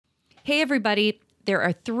Hey, everybody. There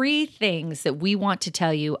are 3 things that we want to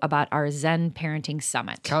tell you about our Zen Parenting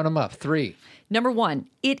Summit. Count them up. 3. Number 1,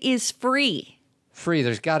 it is free. Free.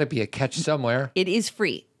 There's got to be a catch somewhere. It is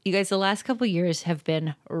free. You guys, the last couple of years have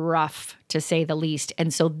been rough, to say the least.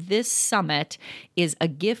 And so this summit is a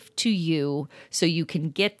gift to you so you can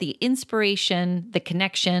get the inspiration, the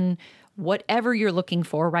connection, whatever you're looking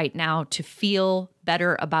for right now to feel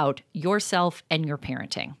better about yourself and your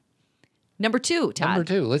parenting. Number 2, Todd. Number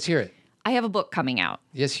 2. Let's hear it. I have a book coming out.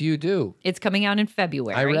 Yes, you do. It's coming out in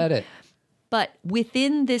February. I read it. But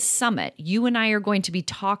within this summit, you and I are going to be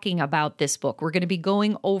talking about this book. We're going to be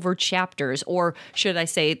going over chapters, or should I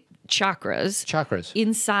say chakras,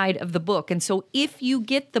 inside of the book. And so if you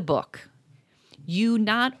get the book, you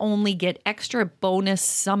not only get extra bonus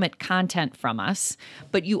summit content from us,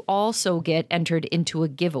 but you also get entered into a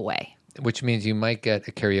giveaway. Which means you might get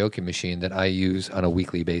a karaoke machine that I use on a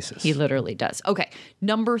weekly basis. He literally does. Okay.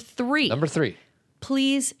 Number 3. Number 3.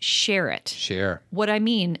 Please share it. Share. What I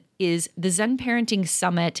mean is the Zen Parenting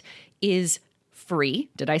Summit is free.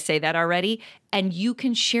 Did I say that already? And you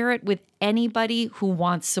can share it with anybody who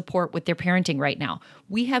wants support with their parenting right now.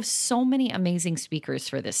 We have so many amazing speakers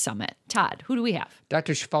for this summit. Todd, who do we have?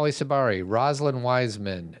 Dr. Shefali Sabari, Rosalind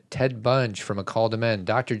Wiseman, Ted Bunch from A Call to Men,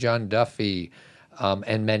 Dr. John Duffy,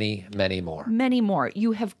 and many, many more. Many more.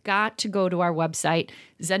 You have got to go to our website,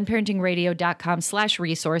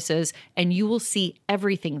 zenparentingradio.com/resources, and you will see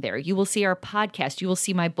everything there. You will see our podcast. You will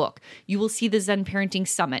see my book. You will see the Zen Parenting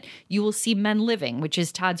Summit. You will see Men Living, which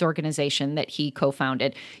is Todd's organization that he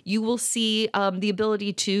co-founded. You will see the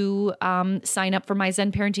ability to sign up for my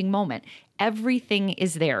Zen Parenting Moment. Everything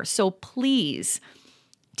is there. So please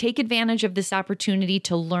take advantage of this opportunity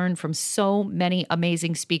to learn from so many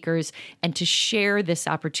amazing speakers and to share this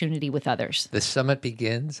opportunity with others. The summit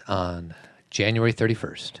begins on January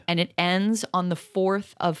 31st. And it ends on the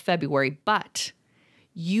 4th of February. But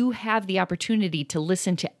you have the opportunity to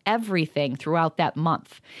listen to everything throughout that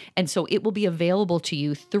month. And so it will be available to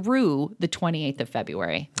you through the 28th of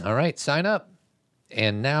February. All right, sign up.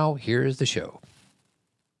 And now here's the show.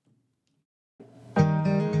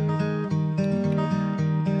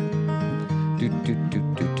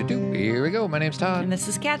 Here we go. My name's Todd. And this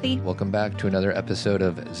is Kathy. Welcome back to another episode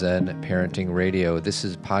of Zen Parenting Radio. This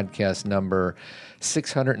is podcast number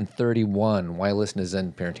 631. Why listen to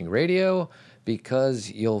Zen Parenting Radio?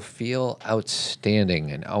 Because you'll feel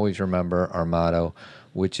outstanding. And always remember our motto,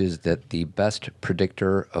 which is that the best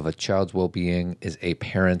predictor of a child's well-being is a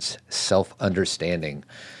parent's self-understanding.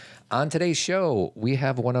 On today's show, we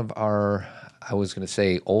have one of our, I was going to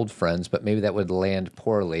say old friends, but maybe that would land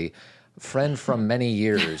poorly, friend from many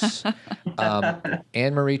years,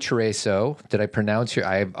 Anne-Marie Cereso. Did I pronounce your?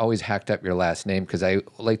 I've always hacked up your last name because I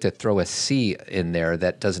like to throw a C in there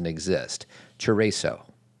that doesn't exist. Cereso.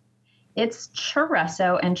 It's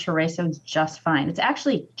Cereso, and Cereso's just fine. It's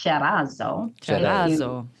actually Cerazzo.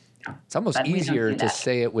 Cerazzo. It's almost easier to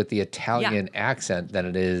say it with the Italian accent than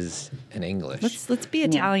it is in English. Let's be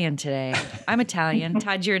Italian today. I'm Italian.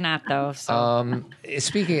 Todd, you're not, though. So.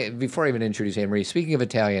 Before I even introduce Anne-Marie, speaking of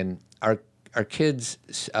Italian, our kids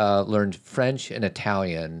learned French and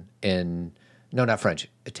Italian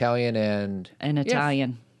Italian and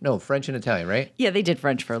Italian. No, French and Italian, right? Yeah, they did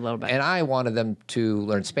French for a little bit. And I wanted them to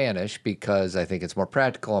learn Spanish because I think it's more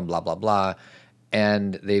practical and blah, blah, blah.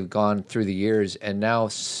 And they've gone through the years, and now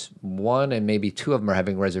one and maybe 2 of them are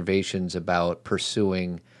having reservations about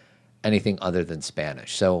pursuing anything other than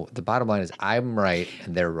Spanish. So the bottom line is I'm right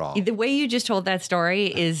and they're wrong. The way you just told that story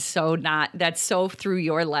is that's so through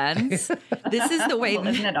your lens. This is the way. Well,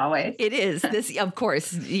 isn't it always? It is. This, of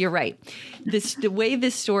course, you're right. The way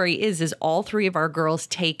this story is all 3 of our girls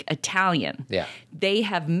take Italian. Yeah. They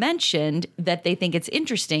have mentioned that they think it's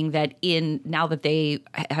interesting that now that they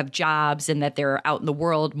have jobs and that they're out in the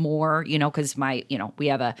world more, because we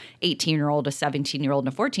have a 18-year-old, a 17-year-old,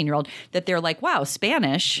 and a 14-year-old, that they're like, wow,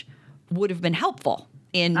 Spanish would have been helpful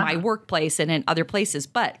in my workplace and in other places.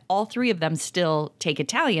 But all 3 of them still take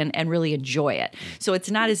Italian and really enjoy it. So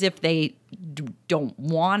it's not as if they don't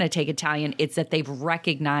want to take Italian. It's that they've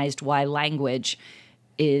recognized why language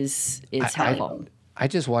is helpful. I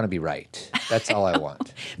just want to be right. That's all I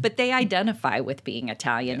want. But they identify with being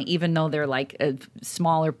Italian, even though they're like a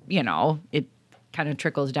smaller, it kind of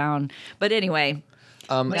trickles down. But anyway.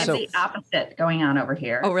 It's the opposite going on over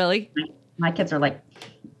here. Oh, really? My kids are like,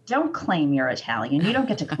 don't claim you're Italian. You don't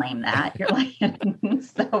get to claim that. You're like,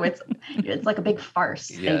 so it's like a big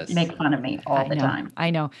farce. Yes. They make fun of me all the time. I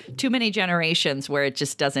know. Too many generations where it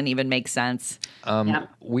just doesn't even make sense.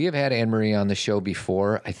 We have had Anne-Marie on the show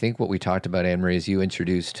before. I think what we talked about, Anne-Marie, is you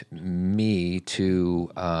introduced me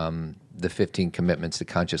to the 15 Commitments to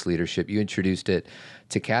Conscious Leadership. You introduced it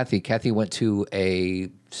to Kathy. Kathy went to a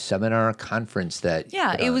seminar conference that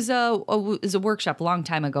it was a workshop a long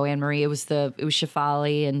time ago, Anne Marie. It was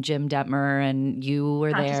Shefali and Jim Detmer, and you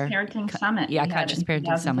were there. Conscious Parenting Summit. Yeah, Conscious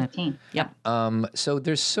Parenting Summit. Yep. So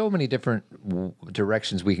there's so many different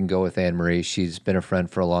directions we can go with Anne Marie. She's been a friend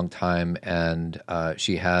for a long time, and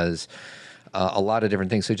she has a lot of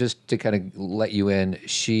different things. So just to kind of let you in,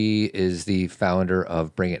 she is the founder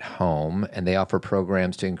of Bring It Home, and they offer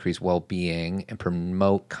programs to increase well-being and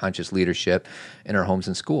promote conscious leadership in our homes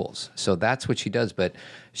and schools. So that's what she does. But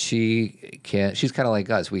she's kind of like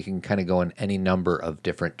us. We can kind of go in any number of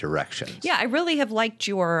different directions. Yeah, I really have liked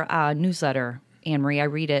your newsletter, Anne Marie. I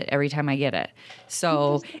read it every time I get it.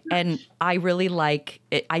 So, and I really like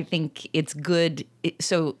it. I think it's good.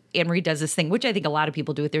 So Anne Marie does this thing, which I think a lot of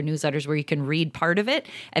people do with their newsletters, where you can read part of it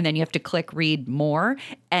and then you have to click read more.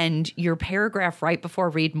 And your paragraph right before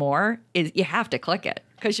read more is you have to click it,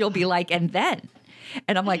 because you'll be like, and then.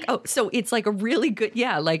 And I'm like, oh, so it's like a really good,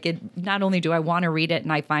 not only do I want to read it,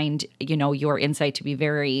 and I find, your insight to be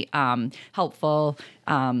very helpful,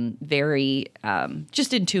 very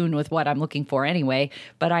just in tune with what I'm looking for anyway,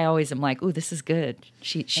 but I always am like, oh, this is good.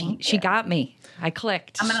 She got me. I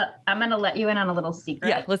clicked. I'm gonna let you in on a little secret.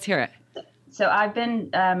 Yeah, let's hear it. So I've been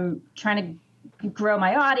trying to grow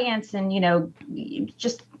my audience and,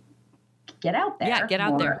 just get out there. Yeah, get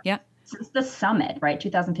out there. Yeah. Since the summit, right,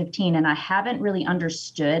 2015, and I haven't really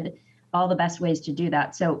understood all the best ways to do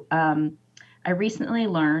that. So I recently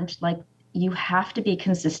learned, you have to be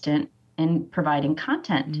consistent in providing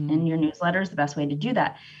content in your newsletter is the best way to do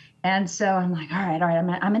that. And so I'm like, all right,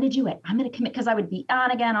 I'm going to do it. I'm going to commit, because I would be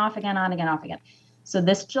on again, off again, on again, off again. So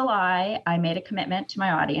this July, I made a commitment to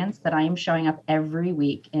my audience that I am showing up every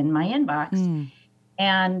week in my inbox.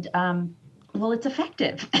 And well, it's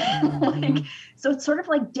effective. So it's sort of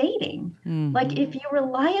like dating. Like if you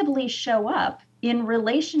reliably show up in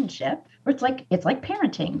relationship, or it's like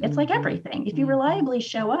parenting, it's like everything. If you reliably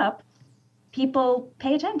show up, people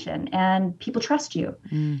pay attention and people trust you.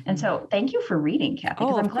 And so thank you for reading, Kathy,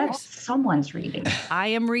 because I'm glad someone's reading. I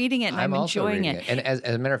am reading it and I'm enjoying it. And as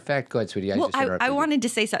a matter of fact, go ahead, sweetie. I wanted to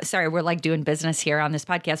say, sorry, we're like doing business here on this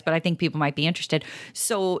podcast, but I think people might be interested.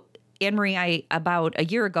 So Anne Marie, about a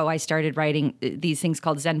year ago, I started writing these things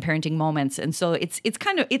called Zen Parenting Moments. And so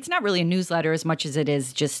it's not really a newsletter as much as it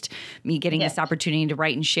is just me getting this opportunity to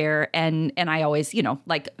write and share. And I always,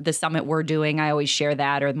 like the summit we're doing, I always share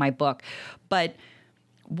that, or my book. But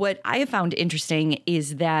what I have found interesting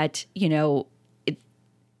is that,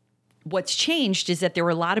 what's changed is that there were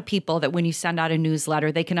a lot of people that when you send out a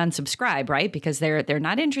newsletter, they can unsubscribe, right? Because they're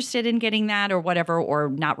not interested in getting that or whatever, or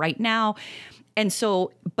not right now. And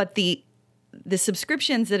so, but the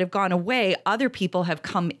subscriptions that have gone away, other people have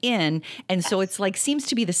come in. And so it's like, seems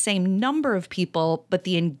to be the same number of people, but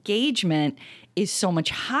the engagement is so much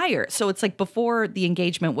higher. So it's like before, the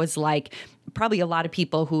engagement was like probably a lot of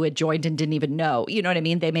people who had joined and didn't even know, you know what I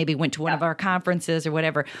mean? They maybe went to one of our conferences or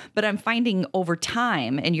whatever. But I'm finding over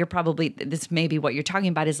time, and this may be what you're talking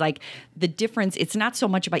about, is like the difference. It's not so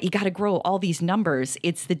much about you got to grow all these numbers.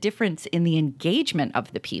 It's the difference in the engagement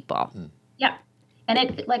of the people. Yeah. And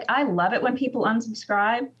I love it when people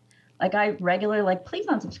unsubscribe. Like I regularly please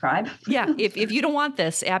unsubscribe. Yeah. If you don't want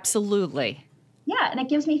this, absolutely. Yeah. And it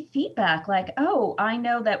gives me feedback like, oh, I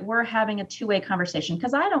know that we're having a two-way conversation,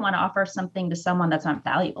 because I don't want to offer something to someone that's not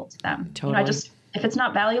valuable to them. Totally. If it's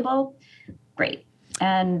not valuable, great.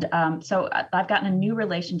 And so I've gotten a new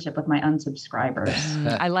relationship with my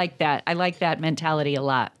unsubscribers. I like that. I like that mentality a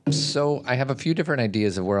lot. So I have a few different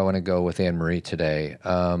ideas of where I want to go with Anne Marie today.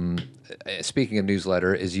 Speaking of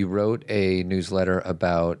newsletter, is you wrote a newsletter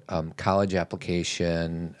about college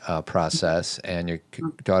application process, and your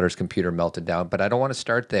daughter's computer melted down. But I don't want to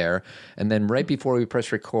start there. And then right before we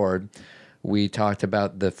press record, we talked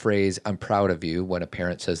about the phrase, I'm proud of you, when a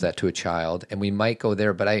parent says that to a child. And we might go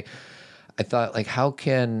there, but I thought, how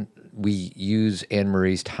can we use Anne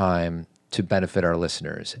Marie's time to benefit our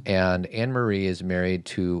listeners? And Anne Marie is married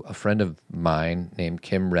to a friend of mine named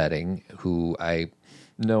Kim Redding, who I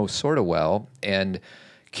know sort of well. And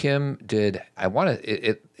Kim did,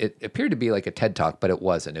 it appeared to be like a TED Talk, but it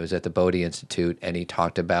wasn't. It was at the Bodhi Institute, and he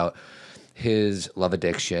talked about his love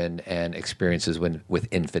addiction and experiences with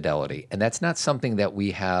infidelity. And that's not something that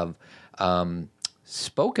we have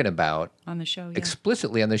spoken about on the show,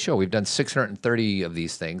 explicitly on the show. We've done 630 of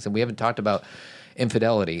these things, and we haven't talked about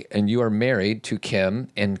infidelity. And you are married to Kim,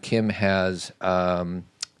 and Kim has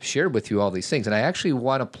shared with you all these things. And I actually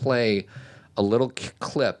want to play a little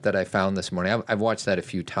clip that I found this morning. I've watched that a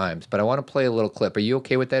few times, but I want to play a little clip. Are you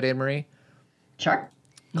okay with that, Anne Marie? Sure.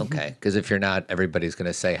 Okay, because if you're not, everybody's going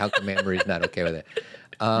to say, how come Anne Marie's not okay with it?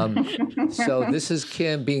 So this is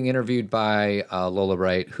Kim being interviewed by Lola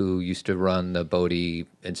Wright, who used to run the Bodhi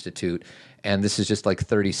Institute. And this is just like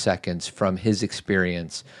 30 seconds from his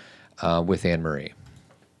experience with Anne Marie.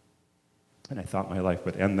 And I thought my life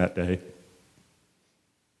would end that day.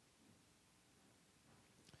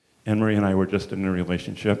 Anne Marie and I were just in a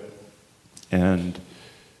relationship, and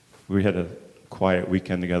we had a quiet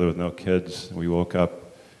weekend together with no kids. We woke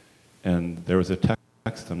up, and there was a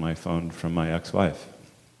text on my phone from my ex-wife.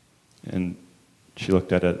 And she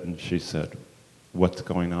looked at it and she said, "What's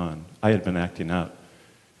going on?" I had been acting out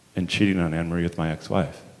and cheating on Anne Marie with my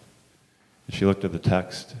ex-wife. And she looked at the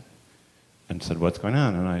text and said, "What's going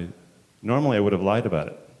on?" And normally I would have lied about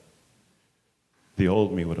it. The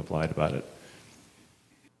old me would have lied about it.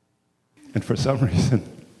 And for some reason,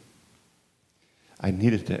 I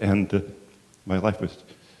needed to end it. My life was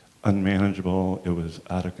unmanageable. It was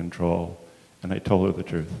out of control. And I told her the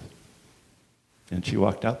truth. And she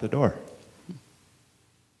walked out the door.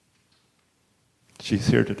 She's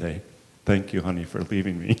here today. Thank you, honey, for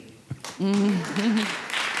leaving me.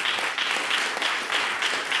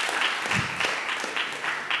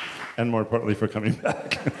 And more importantly, for coming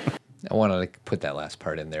back. I wanted to put that last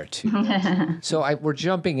part in there, too. So we're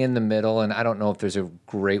jumping in the middle, and I don't know if there's a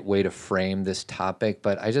great way to frame this topic,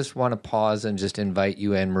 but I just want to pause and just invite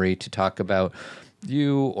you, Anne Marie, to talk about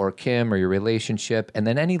you or Kim or your relationship, and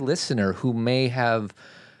then any listener who may have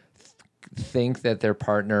think that their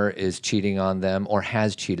partner is cheating on them or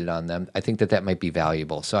has cheated on them. I think that might be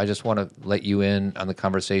valuable. So I just want to let you in on the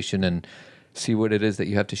conversation and see what it is that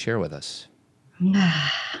you have to share with us.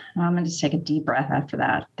 I'm going to just take a deep breath after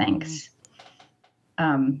that. Thanks.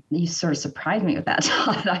 You sort of surprised me with that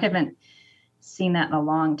thought. I haven't seen that in a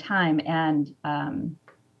long time. And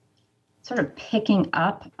sort of picking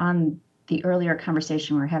up on the earlier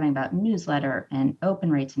conversation we were having about newsletter and open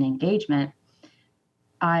rates and engagement,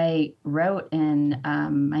 I wrote in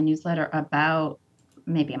my newsletter about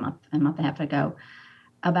maybe a month and a half ago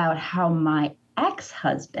about how my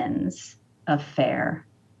ex-husband's affair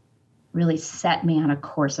really set me on a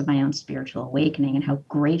course of my own spiritual awakening and how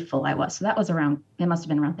grateful I was. So that was it must have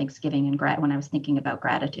been around Thanksgiving and when I was thinking about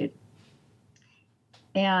gratitude.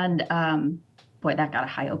 And boy, that got a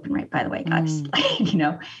high open rate, by the way, guys.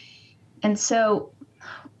 And so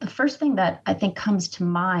the first thing that I think comes to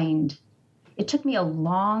mind, it took me a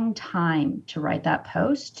long time to write that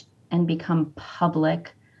post and become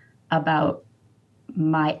public about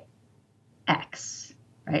my ex,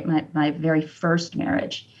 right? My very first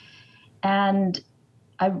marriage. And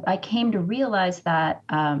I came to realize that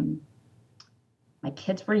my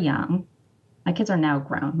kids were young. My kids are now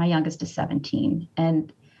grown. My youngest is 17.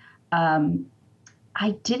 And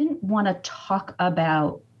I didn't want to talk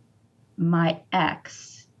about my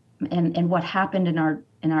ex and what happened in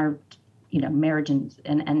our marriage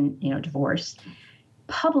and divorce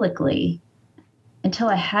publicly until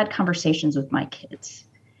I had conversations with my kids,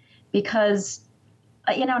 because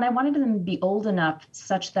and I wanted them to be old enough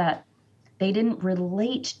such that they didn't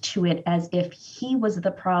relate to it as if he was the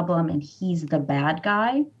problem and he's the bad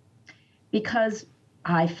guy, because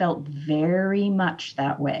I felt very much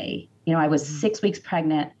that way. I was 6 weeks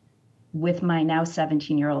pregnant with my now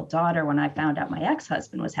 17-year-old daughter when I found out my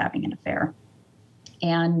ex-husband was having an affair.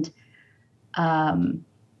 And,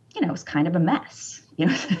 it was kind of a mess,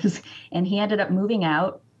 and he ended up moving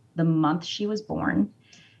out the month she was born.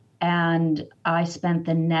 And I spent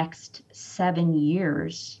the next 7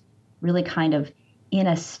 years really kind of in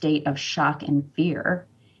a state of shock and fear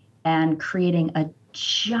and creating a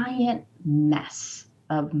giant mess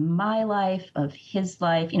of my life, of his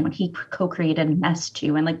life, and he co-created a mess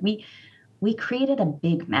too. And we created a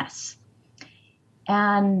big mess.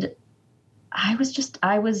 And I was just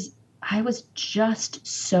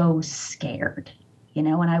so scared,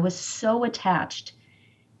 and I was so attached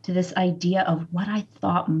to this idea of what I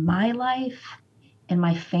thought my life and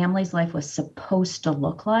my family's life was supposed to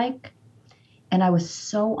look like. And I was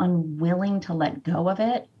so unwilling to let go of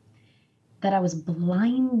it that I was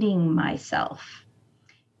blinding myself.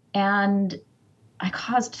 And I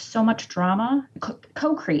caused so much drama,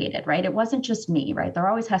 co-created, right? It wasn't just me, right? There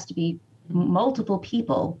always has to be multiple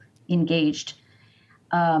people engaged.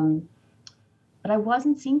 But I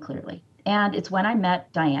wasn't seeing clearly. And it's when I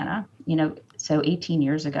met Diana, so 18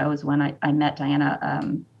 years ago is when I met Diana,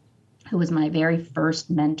 who was my very first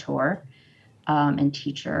mentor and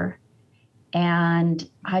teacher. And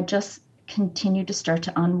I just continued to start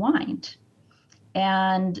to unwind.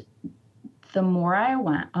 And the more I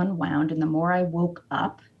unwound and the more I woke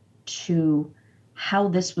up to how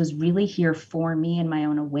this was really here for me in my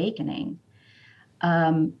own awakening,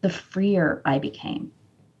 the freer I became.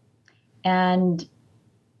 And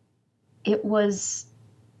it was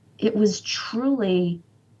truly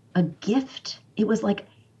a gift. It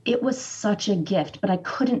was such a gift, but I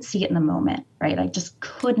couldn't see it in the moment, right? I just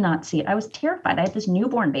could not see it. I was terrified. I had this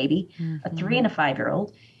newborn baby, a 3 and a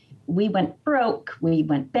 5-year-old. We went broke. We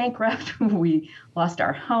went bankrupt. We lost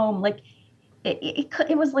our home. Like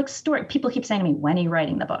it was like story. People keep saying to me, "When are you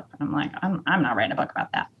writing the book?" And I'm like, I'm not writing a book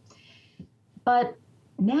about that. But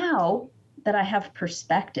now that I have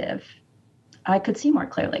perspective, I could see more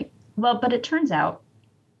clearly. Well, but it turns out,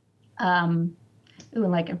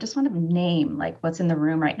 like I just want to name like what's in the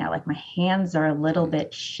room right now. Like my hands are a little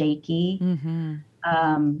bit shaky.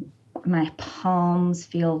 My palms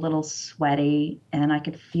feel a little sweaty, and I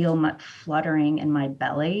could feel my fluttering in my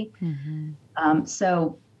belly.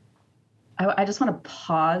 So I just want to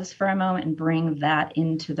pause for a moment and bring that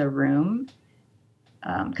into the room,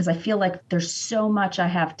 because I feel like there's so much I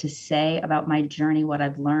have to say about my journey, what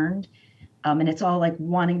I've learned, and it's all like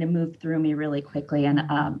wanting to move through me really quickly. And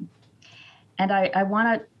I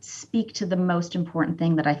want to speak to the most important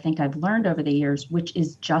thing that I think I've learned over the years, which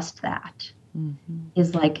is just that,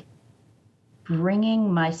 is like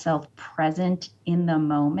bringing myself present in the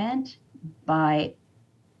moment by,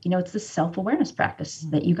 it's the self-awareness practice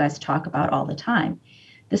that you guys talk about all the time.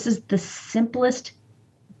 This is the simplest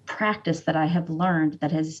practice that I have learned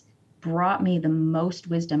that has brought me the most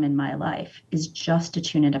wisdom in my life, is just to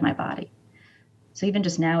tune into my body. So even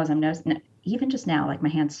just now, as I'm noticing, even just now, like my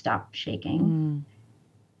hands stop shaking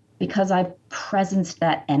because I've presenced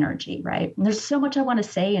that energy, right? And there's so much I want to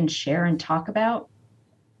say and share and talk about.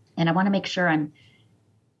 And I want to make sure I'm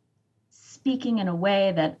speaking in a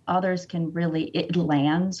way that others can really, it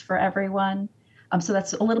lands for everyone. So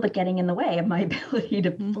that's a little bit getting in the way of my ability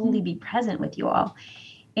to fully be present with you all.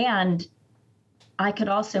 And I could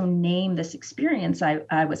also name this experience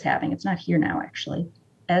I was having, it's not here now actually,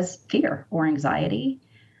 as fear or anxiety.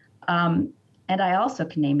 And I also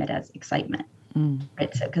can name it as excitement,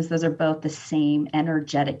 right? So, because those are both the same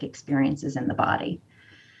energetic experiences in the body.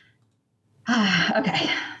 Okay,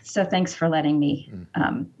 so thanks for letting me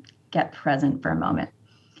get present for a moment.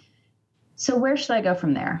 So where should I go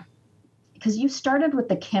from there? Because you started with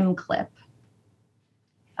the Kim clip.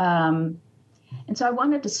 And so I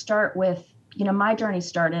wanted to start with, my journey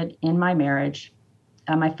started in my marriage,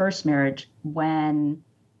 my first marriage, when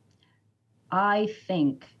I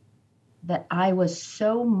think that I was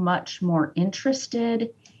so much more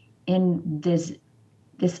interested in this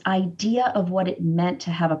idea of what it meant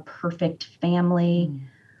to have a perfect family,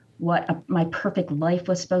 what my perfect life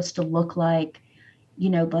was supposed to look like,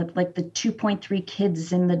 like the 2.3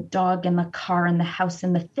 kids and the dog and the car and the house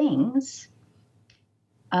and the things.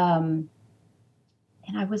 And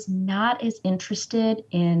I was not as interested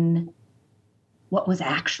in what was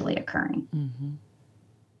actually occurring.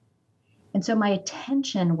 And so my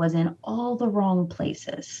attention was in all the wrong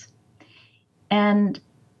places. And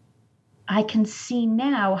I can see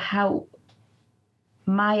now how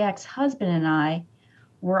my ex-husband and I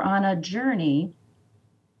were on a journey,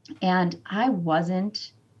 and I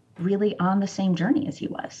wasn't really on the same journey as he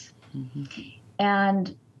was.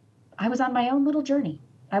 And I was on my own little journey.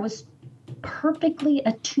 I was perfectly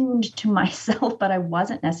attuned to myself, but I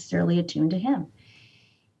wasn't necessarily attuned to him.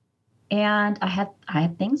 And I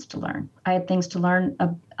had things to learn. I had things to learn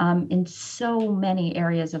in so many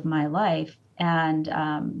areas of my life. And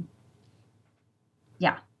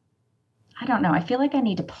I don't know. I feel like I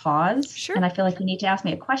need to pause. Sure. And I feel like you need to ask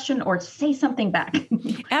me a question or say something back.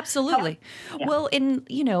 Absolutely. Yeah. Well, and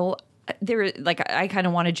there, like, I kind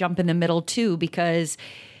of want to jump in the middle too, because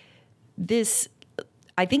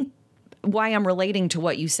I think why I'm relating to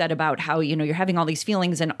what you said about how, you're having all these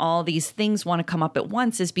feelings and all these things want to come up at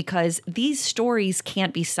once is because these stories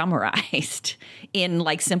can't be summarized in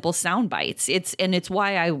like simple sound bites. It's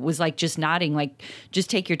why I was like just nodding, like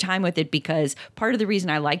just take your time with it, because part of the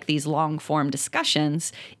reason I like these long form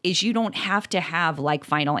discussions is you don't have to have like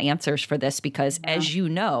final answers for this, because as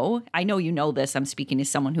I know you know this, I'm speaking to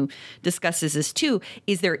someone who discusses this too,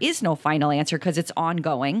 is there is no final answer because it's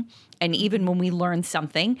ongoing. And even when we learn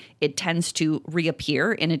something, it tends to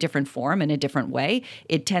reappear in a different form, in a different way.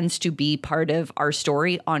 It tends to be part of our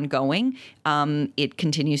story ongoing. It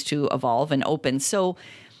continues to evolve and open. So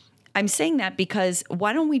I'm saying that because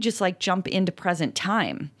why don't we just like jump into present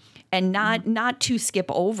time and not to skip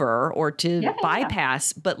over or to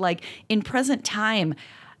bypass, but like in present time,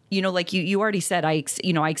 like you already said, I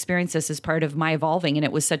experienced this as part of my evolving and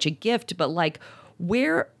it was such a gift, but like,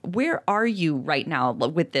 where are you right now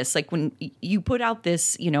with this? Like when you put out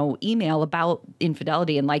this, email about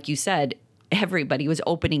infidelity, and like you said, everybody was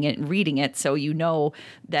opening it and reading it. So you know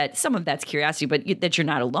that some of that's curiosity, but that you're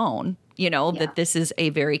not alone, that this is a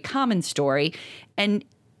very common story. And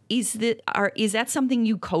is that something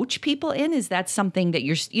you coach people in? Is that something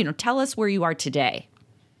that tell us where you are today?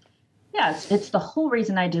 Yes, it's the whole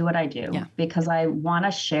reason I do what I do, because I want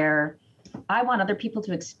to share. I want other people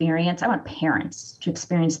to experience. I want parents to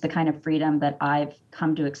experience the kind of freedom that I've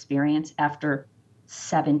come to experience after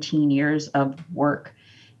 17 years of work.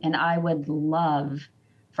 And I would love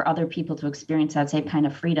for other people to experience that same kind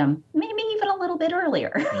of freedom, maybe even a little bit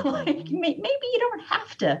earlier. Like maybe you don't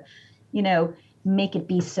have to, make it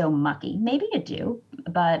be so mucky. Maybe you do,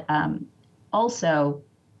 but also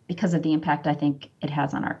because of the impact I think it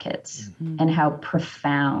has on our kids and how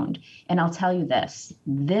profound. And I'll tell you this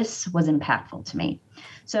was impactful to me.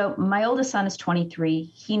 So my oldest son is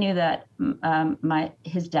 23. He knew that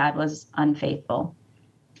his dad was unfaithful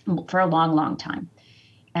for a long, long time.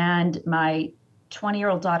 And my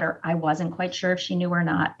 20-year-old daughter, I wasn't quite sure if she knew or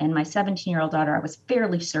not. And my 17-year-old daughter, I was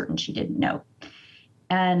fairly certain she didn't know.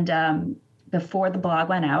 And before the blog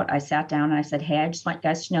went out, I sat down and I said, hey, I just want you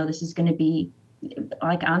guys to know this is going to be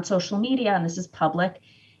like on social media and this is public.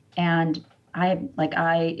 And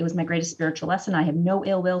it was my greatest spiritual lesson. I have no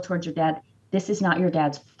ill will towards your dad. This is not your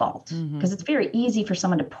dad's fault, because it's very easy for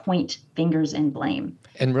someone to point fingers and blame.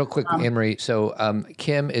 And real quick, Anne-Marie, so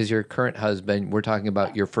Kim is your current husband. We're talking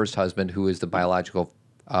about your first husband, who is the biological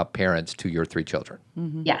parents to your 3 children.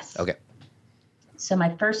 Yes. Okay. So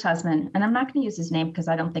my first husband, and I'm not going to use his name because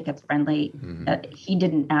I don't think it's friendly. He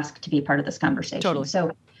didn't ask to be a part of this conversation. Totally.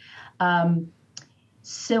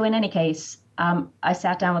 So in any case, I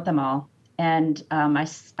sat down with them all, and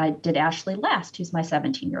I did Ashley last, who's my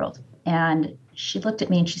 17-year-old. And she looked at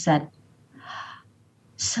me and she said,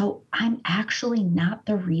 so I'm actually not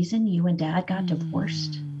the reason you and Dad got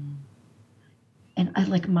divorced? And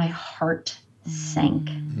my heart sank.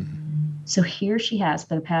 So here she has,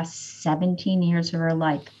 for the past 17 years of her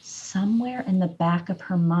life, somewhere in the back of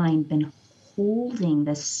her mind, been holding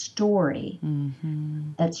this story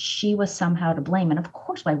that she was somehow to blame. And of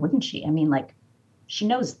course, why wouldn't she? I mean, she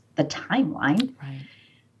knows the timeline. Right.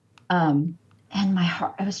 And my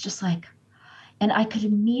heart, I was just like, and I could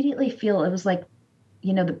immediately feel, it was like,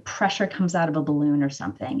 the pressure comes out of a balloon or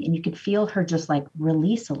something. And you could feel her just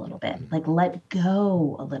release a little bit, let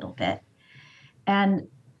go a little bit. And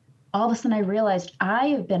all of a sudden I realized I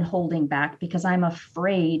have been holding back because I'm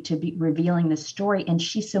afraid to be revealing this story. And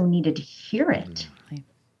she so needed to hear it. Right.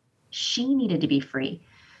 She needed to be free.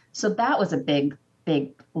 So that was a big,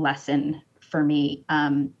 big lesson for me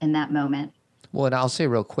in that moment. Well, and I'll say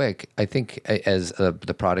real quick, I think as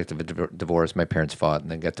the product of a divorce, my parents fought and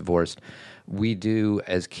then got divorced. We do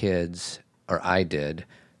as kids, or I did,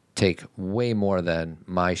 take way more than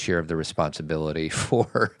my share of the responsibility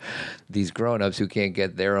for these grown-ups who can't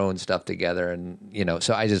get their own stuff together. And,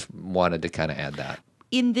 so I just wanted to kind of add that.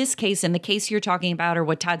 In this case, in the case you're talking about, or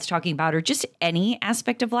what Todd's talking about, or just any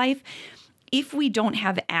aspect of life, if we don't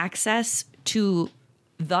have access to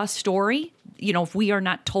the story, if we are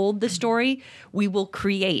not told the story, we will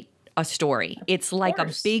create a story. It's like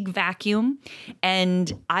a big vacuum.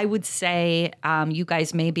 And I would say you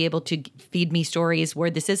guys may be able to feed me stories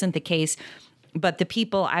where this isn't the case, but the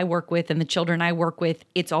people I work with and the children I work with,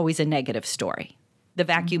 it's always a negative story. The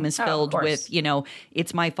vacuum is filled with,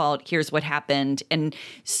 it's my fault. Here's what happened. And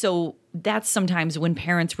so that's sometimes when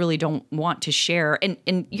parents really don't want to share.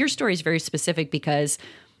 And your story is very specific because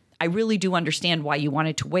I really do understand why you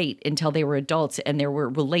wanted to wait until they were adults and there were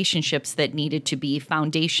relationships that needed to be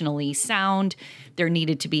foundationally sound. There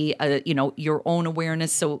needed to be your own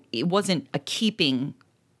awareness. So it wasn't a keeping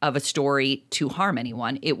of a story to harm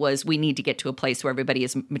anyone. It was, we need to get to a place where everybody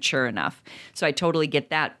is mature enough. So I totally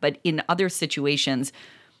get that. But in other situations,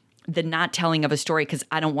 the not telling of a story because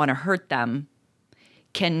I don't want to hurt them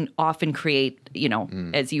can often create,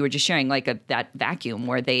 as you were just sharing, that vacuum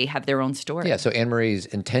where they have their own story. Yeah, so Anne-Marie's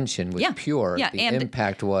intention was pure. Yeah, the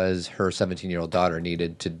impact was her 17-year-old daughter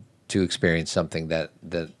needed to experience something that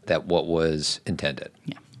what was intended.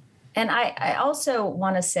 Yeah. And I also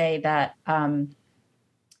want to say that,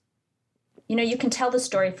 you can tell the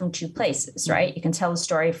story from 2 places, right? You can tell the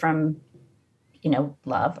story from,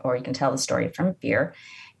 love, or you can tell the story from fear.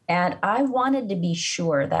 And I wanted to be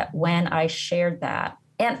sure that when I shared that,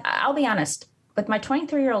 and I'll be honest, with my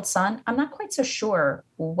 23-year-old son, I'm not quite so sure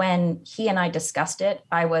when he and I discussed it,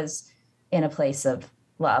 I was in a place of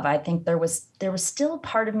love. I think there was still a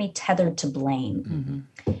part of me tethered to blame.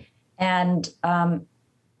 And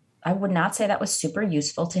I would not say that was super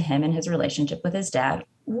useful to him in his relationship with his dad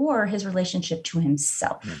or his relationship to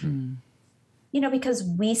himself. because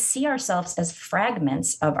we see ourselves as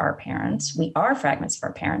fragments of our parents. We are fragments of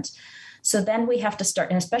our parents. So then we have to start,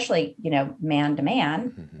 and especially, man to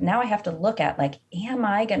man, now I have to look at like, am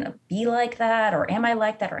I going to be like that? Or am I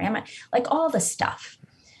like that? Or am I like all the stuff?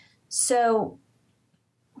 So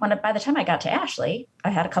by the time I got to Ashley, I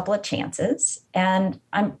had a couple of chances, and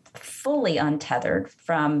I'm fully untethered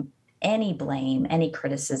from any blame, any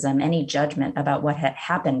criticism, any judgment about what had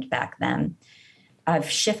happened back then. I've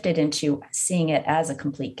shifted into seeing it as a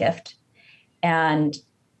complete gift. And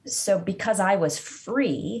so because I was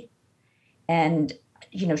free, and,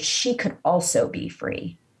 she could also be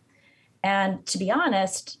free. And to be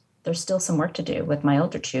honest, there's still some work to do with my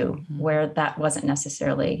older two where that wasn't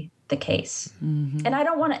necessarily the case. And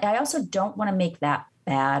I also don't want to make that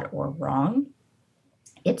bad or wrong.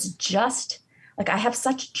 It's just like, I have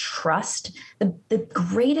such trust. The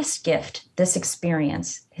greatest gift this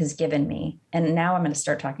experience has given me, and now I'm going to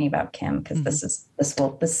start talking about Kim, because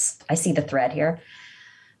I see the thread here.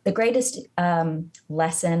 The greatest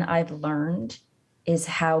lesson I've learned is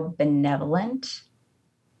how benevolent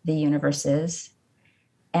the universe is,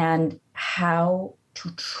 and how to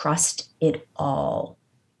trust it all,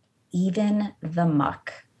 even the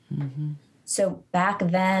muck. So back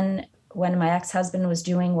then, when my ex-husband was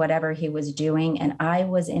doing whatever he was doing, and I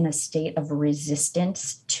was in a state of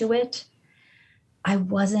resistance to it, I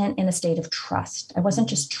wasn't in a state of trust. I wasn't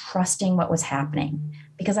just trusting what was happening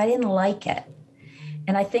because I didn't like it.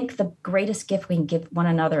 And I think the greatest gift we can give one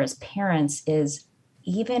another as parents is,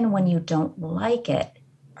 even when you don't like it,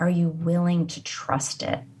 are you willing to trust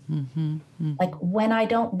it? Like, when I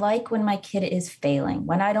don't like when my kid is failing,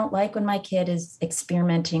 when I don't like when my kid is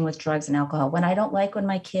experimenting with drugs and alcohol, when I don't like when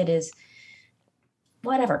my kid is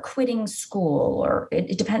quitting school, or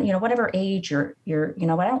it depends, whatever age you're,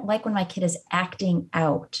 I don't like when my kid is acting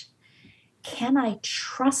out. Can I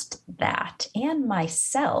trust that and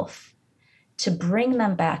myself to bring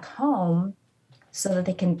them back home so that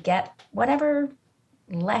they can get whatever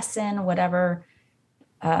lesson, whatever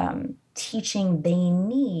teaching they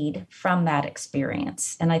need from that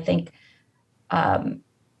experience? And I think the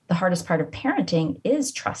hardest part of parenting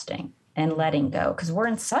is trusting and letting go, because we're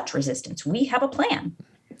in such resistance. We have a plan.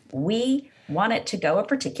 We want it to go a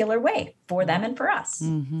particular way for them and for us.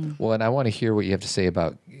 Well, and I want to hear what you have to say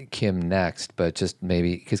about Kim next, but just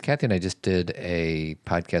maybe, because Kathy and I just did a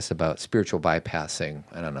podcast about spiritual bypassing.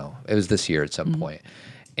 I don't know. It was this year at some point.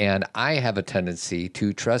 And I have a tendency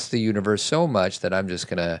to trust the universe so much that I'm just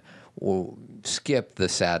going to skip the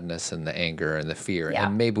sadness and the anger and the fear. Yeah.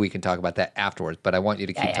 And maybe we can talk about that afterwards, but I want you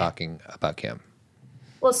to keep talking about Kim.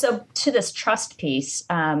 Well, so to this trust piece,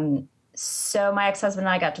 so my ex-husband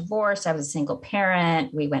and I got divorced. I was a single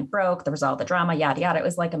parent. We went broke. There was all the drama, yada, yada. It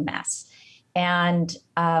was like a mess. And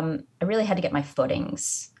I really had to get my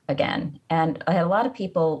footings again. And I had a lot of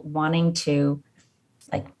people wanting to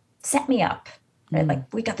set me up. Right?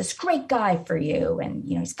 Like, we got this great guy for you, and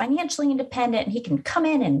he's financially independent, and he can come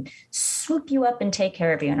in and swoop you up and take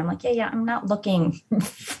care of you. And I'm like, yeah, I'm not looking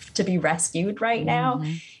to be rescued right now.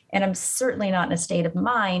 And I'm certainly not in a state of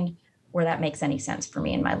mind where that makes any sense for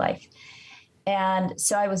me in my life. And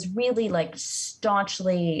so I was really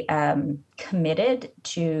staunchly committed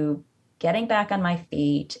to getting back on my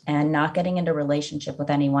feet and not getting into a relationship with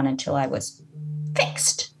anyone until I was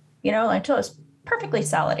fixed, until I was perfectly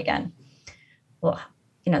solid again. Well,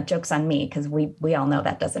 joke's on me, because we all know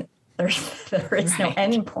that there is no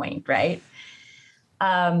end point, right?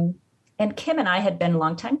 And Kim and I had been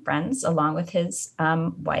longtime friends along with his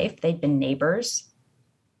wife. They'd been neighbors,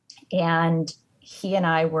 and he and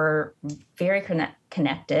I were very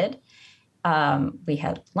connected. We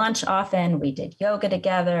had lunch often. We did yoga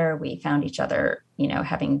together. We found each other,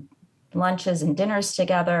 having lunches and dinners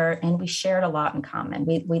together, and we shared a lot in common.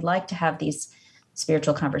 We like to have these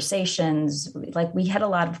spiritual conversations. We had a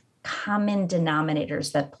lot of common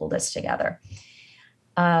denominators that pulled us together.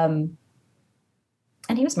 And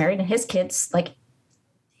he was married, and his kids,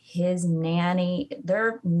 his nanny,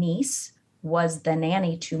 their niece was the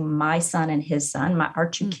nanny to my son and his son. Our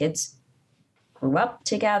two kids grew up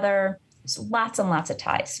together. So lots and lots of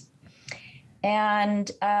ties.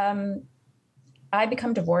 And I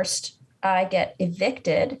become divorced. I get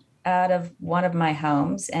evicted out of one of my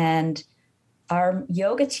homes, and our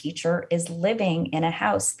yoga teacher is living in a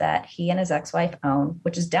house that he and his ex-wife own,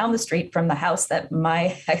 which is down the street from the house that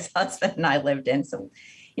my ex-husband and I lived in. So,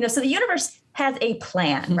 so the universe has a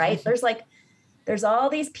plan, right? There's all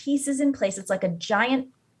these pieces in place. It's like a giant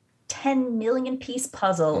 10 million piece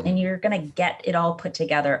puzzle, and you're going to get it all put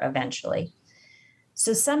together eventually.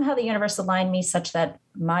 So somehow the universe aligned me such that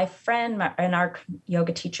my friend and our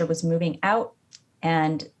yoga teacher was moving out,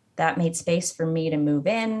 and that made space for me to move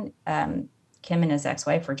in. Kim and his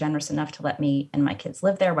ex-wife were generous enough to let me and my kids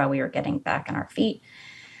live there while we were getting back on our feet.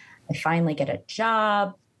 I finally get a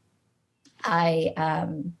job. I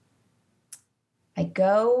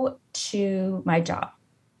go to my job,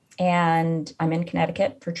 and I'm in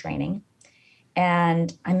Connecticut for training,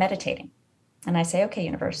 and I'm meditating. And I say, okay,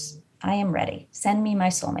 universe, I am ready. Send me my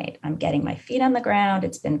soulmate. I'm getting my feet on the ground.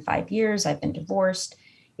 It's been 5 years. I've been divorced,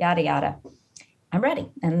 yada, yada. I'm ready.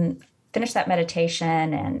 And finish that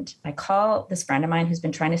meditation. And I call this friend of mine who's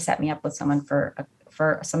been trying to set me up with someone for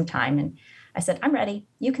some time. And I said, I'm ready.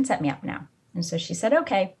 You can set me up now. And so she said,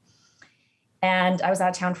 okay. And I was out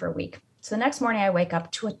of town for a week. So the next morning I wake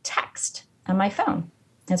up to a text on my phone.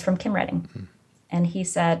 It's from Kim Redding. Mm-hmm. And he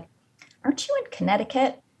said, aren't you in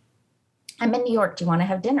Connecticut? I'm in New York. Do you want to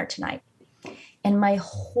have dinner tonight? And my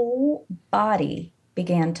whole body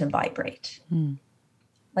began to vibrate.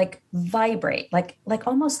 Like vibrate, like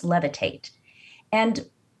almost levitate. And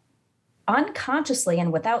unconsciously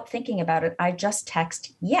and without thinking about it, I just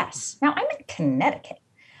text yes. Now I'm in Connecticut.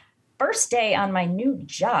 First day on my new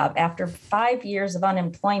job after 5 years of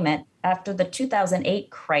unemployment, after the 2008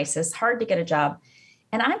 crisis, hard to get a job.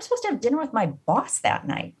 And I'm supposed to have dinner with my boss that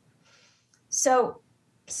night. So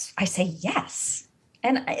I say yes.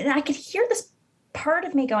 And I could hear this part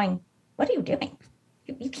of me going, what are you doing?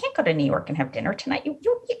 You can't go to New York and have dinner tonight. You're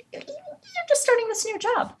just starting this new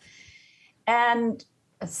job. And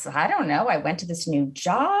so I don't know. I went to this new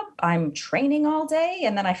job. I'm training all day.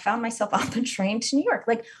 And then I found myself on the train to New York.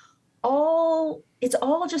 Like it's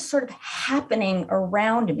all just sort of happening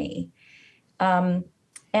around me.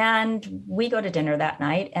 And we go to dinner that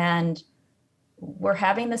night, and we're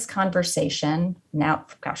having this conversation. Now,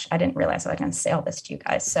 gosh, I didn't realize I was going to say all this to you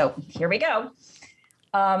guys. So here we go.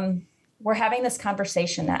 We're having this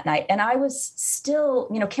conversation that night, and I was still,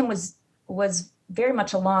 Kim was very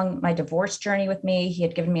much along my divorce journey with me. He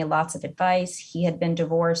had given me lots of advice. He had been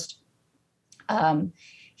divorced.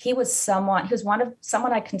 He was someone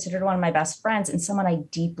I considered one of my best friends, and someone I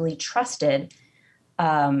deeply trusted,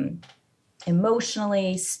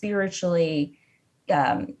 emotionally, spiritually,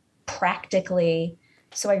 practically.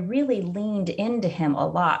 So I really leaned into him a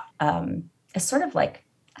lot, as sort of like,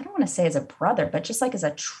 I don't want to say as a brother, but just like as a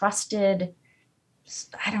trusted,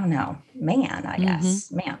 I don't know, man, I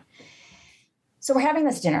guess, man. So we're having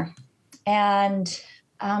this dinner, and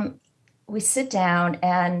we sit down,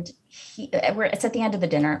 and it's at the end of the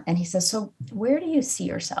dinner, and he says, so where do you see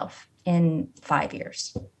yourself in 5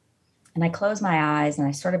 years? And I close my eyes and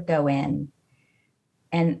I sort of go in,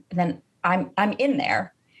 and then I'm in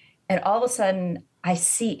there, and all of a sudden I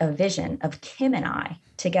see a vision of Kim and I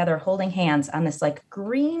together holding hands on this like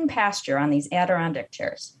green pasture on these Adirondack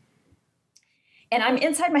chairs. And I'm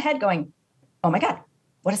inside my head going, oh my God,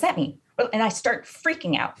 what does that mean? And I start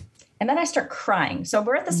freaking out, and then I start crying. So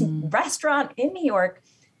we're at this restaurant in New York.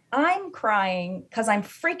 I'm crying because I'm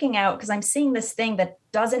freaking out because I'm seeing this thing that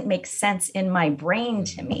doesn't make sense in my brain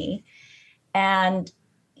to me. And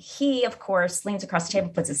he, of course, leans across the table,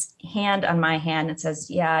 puts his hand on my hand and says,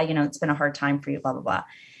 yeah, it's been a hard time for you, blah, blah, blah.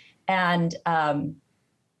 And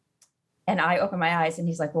I open my eyes, and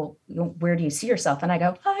he's like, well, where do you see yourself? And I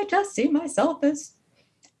go, I just see myself as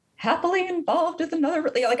happily involved with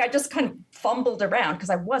another. Like I just kind of fumbled around because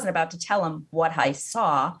I wasn't about to tell him what I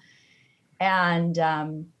saw. And,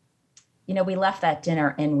 we left that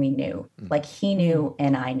dinner, and we knew, like he knew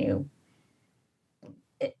and I knew,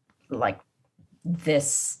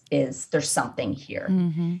 there's something here.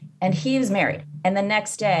 And he was married. And the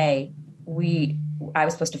next day I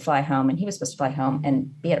was supposed to fly home, and he was supposed to fly home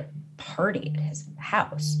and be at a party at his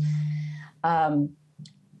house.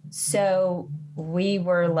 So we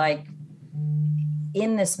were like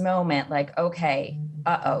in this moment, like, okay,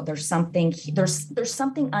 there's something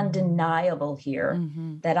undeniable here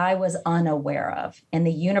that I was unaware of. And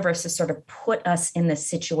the universe has sort of put us in this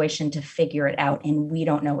situation to figure it out, and we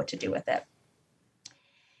don't know what to do with it.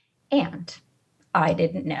 And I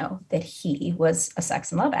didn't know that he was a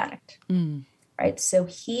sex and love addict, right? So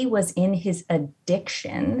he was in his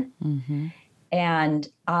addiction, and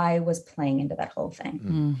I was playing into that whole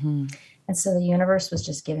thing. And so the universe was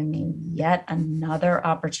just giving me yet another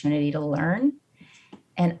opportunity to learn,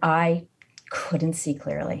 and I couldn't see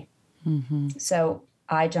clearly. So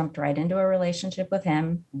I jumped right into a relationship with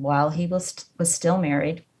him while he was still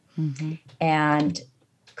married, and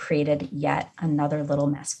created yet another little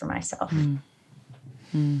mess for myself.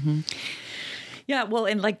 Yeah, well,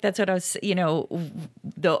 and like that's what I was,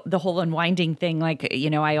 the whole unwinding thing. Like,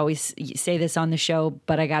 I always say this on the show,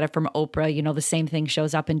 but I got it from Oprah. The same thing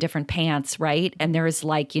shows up in different pants, right? And there's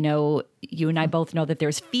like, you and I both know that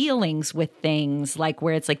there's feelings with things, like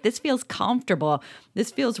where it's like this feels comfortable,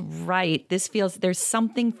 this feels right, there's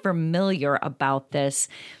something familiar about this,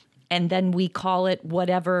 and then we call it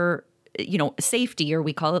whatever, safety, or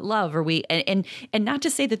we call it love, or and not to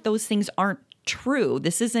say that those things aren't true.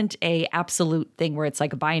 This isn't a absolute thing where it's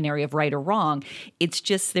like a binary of right or wrong. It's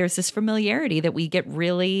just there's this familiarity that we get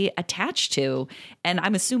really attached to. And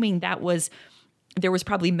I'm assuming there was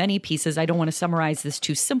probably many pieces. I don't want to summarize this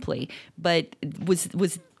too simply, but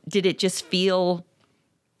did it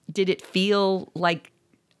feel like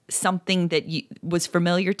something that was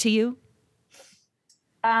familiar to you?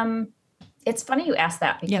 It's funny you asked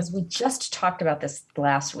that, because we just talked about this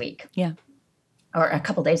last week. Yeah. Or a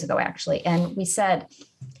couple days ago, actually. And we said,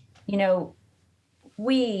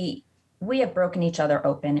 we have broken each other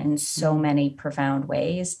open in so many profound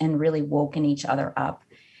ways and really woken each other up.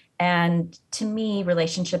 And to me,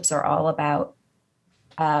 relationships are all about,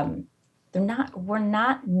 we're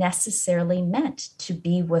not necessarily meant to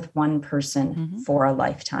be with one person for a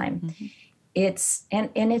lifetime.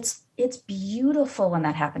 It's beautiful when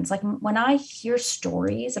that happens. Like when I hear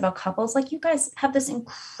stories about couples, like you guys have this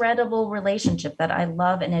incredible relationship that I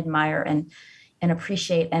love and admire and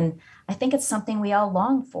appreciate. And I think it's something we all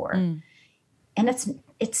long for. And it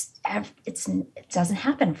doesn't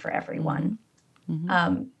happen for everyone.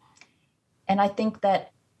 And I think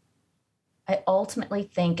that I ultimately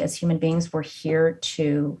think as human beings, we're here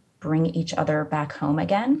to bring each other back home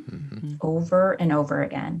again, over and over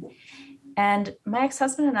again. And my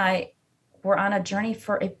ex-husband and I were on a journey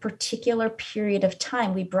for a particular period of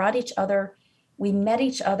time. We met each other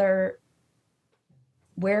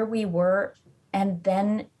where we were, and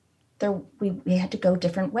then we had to go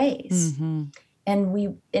different ways. And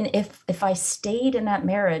if I stayed in that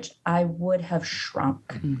marriage, I would have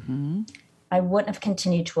shrunk. I wouldn't have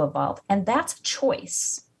continued to evolve. And that's a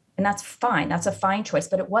choice. And that's fine. That's a fine choice.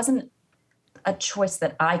 But it wasn't a choice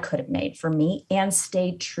that I could have made for me and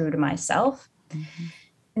stayed true to myself.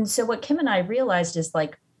 And so what Kim and I realized is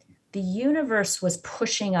like the universe was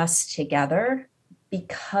pushing us together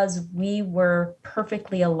because we were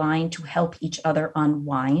perfectly aligned to help each other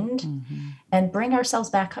unwind and bring ourselves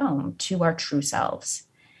back home to our true selves.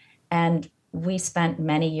 And we spent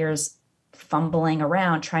many years fumbling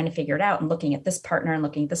around trying to figure it out and looking at this partner and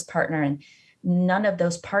looking at this partner, and none of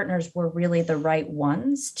those partners were really the right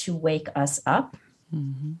ones to wake us up.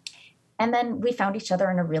 And then we found each other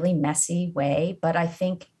in a really messy way. But I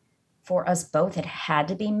think for us both, it had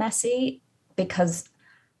to be messy because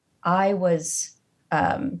I was,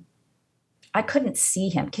 I couldn't see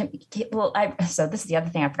him. So this is the other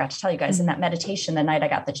thing I forgot to tell you guys. In that meditation, the night I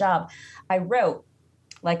got the job, I wrote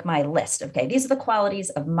like my list. Okay, these are the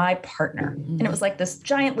qualities of my partner. And it was like this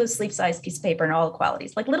giant loose leaf size piece of paper and all the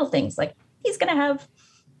qualities, like little things like he's going to have,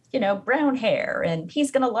 brown hair, and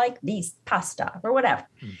he's going to like these pasta or whatever,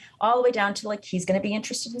 all the way down to like, he's going to be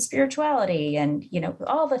interested in spirituality and,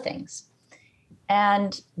 all the things.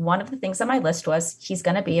 And one of the things on my list was he's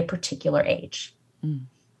going to be a particular age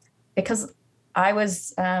because I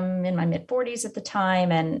was in my mid 40s at the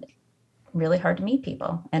time and really hard to meet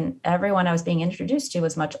people. And everyone I was being introduced to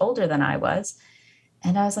was much older than I was.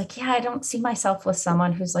 And I was like, yeah, I don't see myself with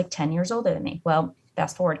someone who's like 10 years older than me. Well,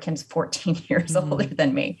 fast forward, Kim's 14 years older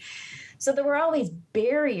than me. So there were all these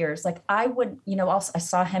barriers. Like I would, also I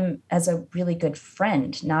saw him as a really good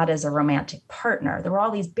friend, not as a romantic partner. There were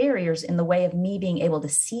all these barriers in the way of me being able to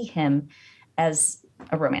see him as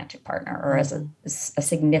a romantic partner or as a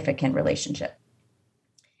significant relationship.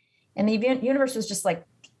 And the universe was just like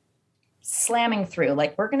slamming through,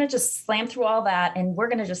 like, we're going to just slam through all that. And we're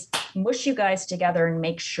going to just mush you guys together and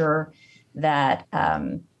make sure that,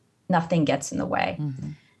 nothing gets in the way.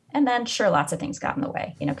 And then sure, lots of things got in the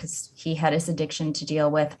way, because he had his addiction to deal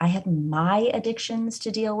with. I had my addictions to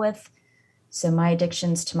deal with. So my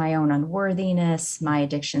addictions to my own unworthiness, my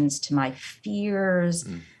addictions to my fears,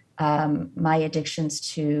 my addictions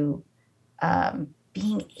to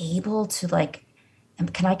being able to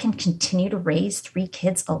I can continue to raise 3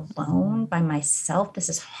 kids alone by myself. This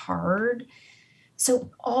is hard.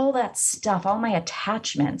 So all that stuff, all my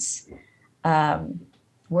attachments,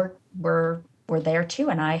 were there too.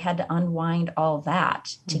 And I had to unwind all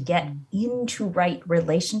that to get into right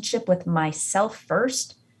relationship with myself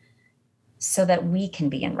first so that we can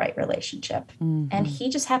be in right relationship. And he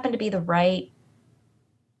just happened to be the right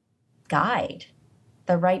guide,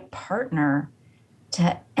 the right partner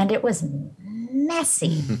and it was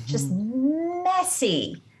messy, just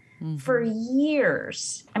messy. for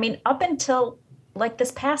years. I mean, up until like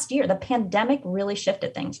this past year, the pandemic really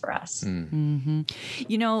shifted things for us.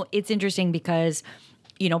 You know, it's interesting because,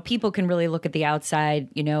 you know, people can really look at the outside,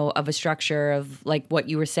 you know, of a structure of like what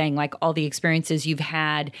you were saying, like all the experiences you've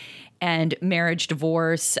had and marriage,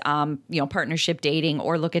 divorce, you know, partnership, dating,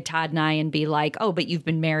 or look at Todd and I and be like, oh, but you've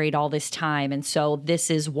been married all this time. And so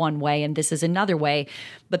this is one way and this is another way.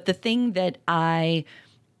 But the thing that I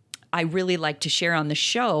really like to share on the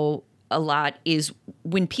show a lot is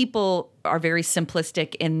when people are very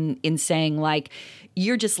simplistic in saying like,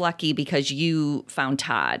 you're just lucky because you found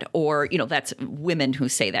Todd, or, you know, that's women who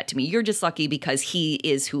say that to me. You're just lucky because he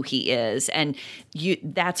is who he is. And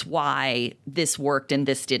that's why this worked and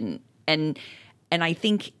this didn't. And I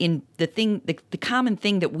think in the common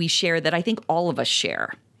thing that we share that I think all of us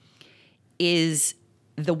share is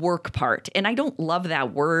the work part. And I don't love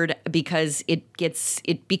that word because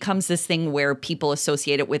it becomes this thing where people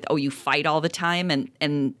associate it with, oh, you fight all the time.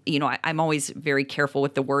 And you know, I'm always very careful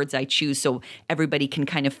with the words I choose so everybody can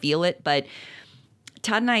kind of feel it. But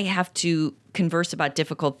Todd and I have to converse about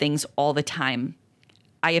difficult things all the time.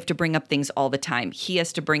 I have to bring up things all the time. He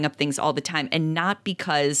has to bring up things all the time. And not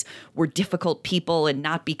because we're difficult people and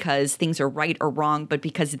not because things are right or wrong, but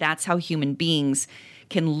because that's how human beings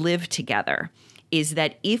can live together. Is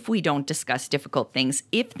that if we don't discuss difficult things,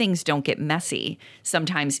 if things don't get messy,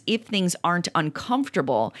 sometimes if things aren't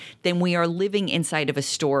uncomfortable, then we are living inside of a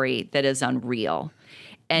story that is unreal.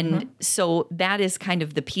 And so that is kind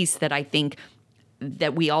of the piece that I think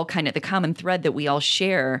that we all kind of, the common thread that we all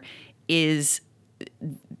share is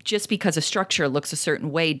just because a structure looks a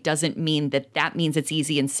certain way doesn't mean that means it's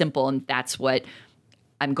easy and simple and that's what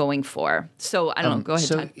I'm going for. So I don't know, go ahead,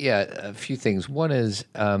 Todd. Yeah, a few things. One is,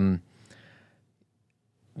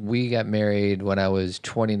 we got married when I was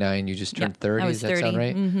 29. You just turned 30. I was Does that 30. sound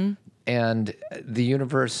right? Mm-hmm. And the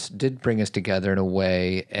universe did bring us together in a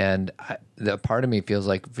way. And the part of me feels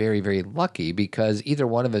like very, very lucky because either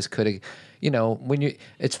one of us could have, you know,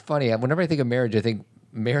 it's funny. Whenever I think of marriage, I think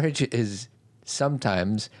marriage is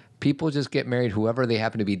sometimes people just get married whoever they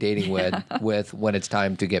happen to be dating with when it's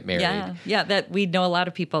time to get married. Yeah. That we know a lot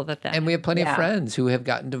of people that. And we have plenty of friends who have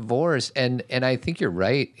gotten divorced. And I think you're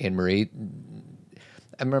right, Anne-Marie.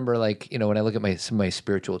 I remember, like, you know, when I look at some of my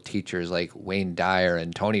spiritual teachers like Wayne Dyer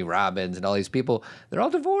and Tony Robbins and all these people, they're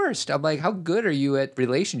all divorced. I'm like, how good are you at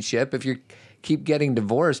relationship if you keep getting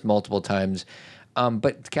divorced multiple times?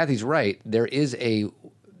 But Kathy's right. There is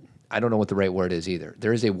I don't know what the right word is either.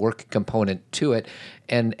 There is a work component to it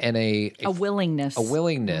and a willingness. A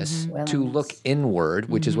willingness to look inward,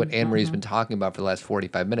 which is what Anne-Marie's been talking about for the last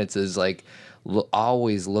 45 minutes, is like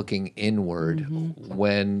always looking inward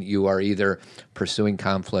when you are either pursuing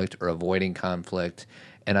conflict or avoiding conflict.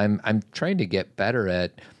 And I'm trying to get better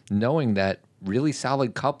at knowing that really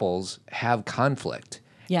solid couples have conflict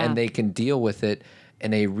and they can deal with it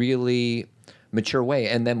in a really mature way.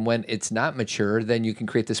 And then when it's not mature, then you can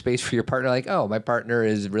create the space for your partner, like, oh, my partner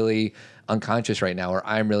is really unconscious right now, or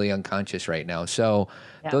I'm really unconscious right now. So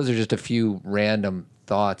those are just a few random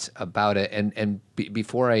thoughts about it. And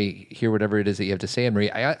before I hear whatever it is that you have to say, Anne-Marie,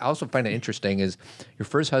 I also find it interesting is your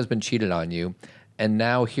first husband cheated on you, and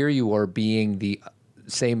now here you are being the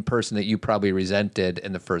same person that you probably resented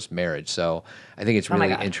in the first marriage. So I think it's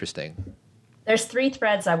really interesting. There's 3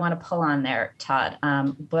 threads I want to pull on there, Todd.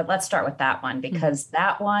 But let's start with that one because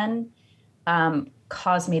that one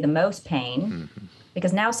caused me the most pain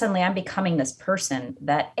because now suddenly I'm becoming this person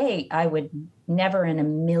that I would never in a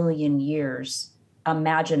million years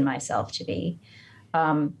imagine myself to be.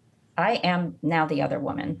 I am now the other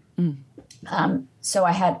woman. So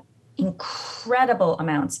I had incredible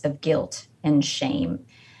amounts of guilt and shame.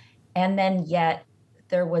 And then yet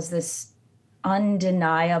there was this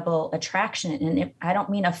undeniable attraction. And I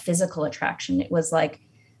don't mean a physical attraction. It was like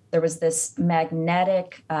there was this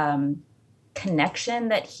magnetic connection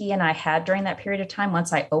that he and I had during that period of time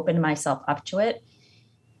once I opened myself up to it.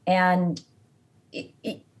 And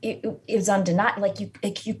it was undeniable.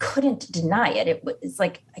 Like you couldn't deny it. It's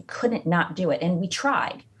like I couldn't not do it. And we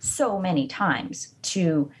tried so many times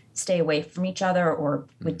to stay away from each other, or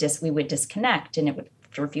we would disconnect, and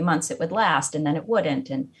for a few months it would last, and then it wouldn't.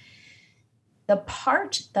 And the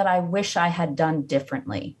part that I wish I had done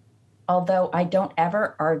differently, although I don't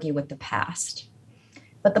ever argue with the past,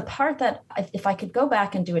 but the part that if I could go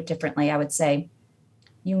back and do it differently, I would say,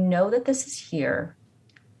 you know that this is here.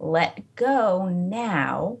 Let go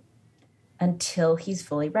now until he's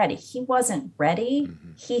fully ready. He wasn't ready.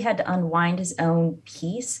 He had to unwind his own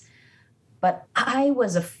piece. But I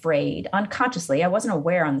was afraid unconsciously. I wasn't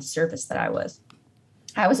aware on the surface that I was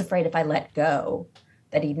afraid if I let go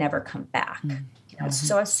that he'd never come back.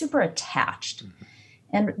 So I was super attached.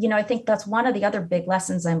 And, I think that's one of the other big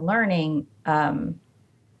lessons I'm learning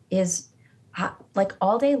is like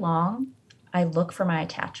all day long, I look for my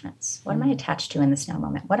attachments. What am I attached to in this now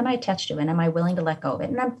moment? What am I attached to? And am I willing to let go of it?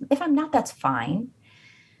 And if I'm not, that's fine.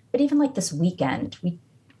 But even like this weekend, we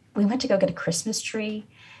went to go get a Christmas tree,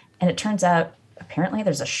 and it turns out apparently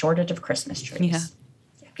there's a shortage of Christmas trees.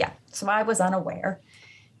 Yeah. So I was unaware.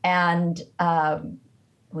 And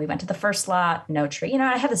we went to the first lot, no tree.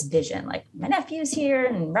 I have this vision, like my nephew's here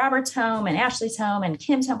and Robert's home and Ashley's home and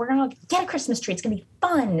Kim's home. We're going to get a Christmas tree. It's going to be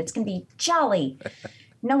fun. It's going to be jolly.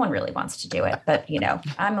 No one really wants to do it. But,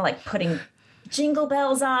 I'm like putting jingle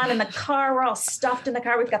bells on in the car. We're all stuffed in the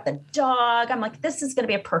car. We've got the dog. I'm like, this is going to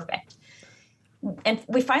be a perfect. And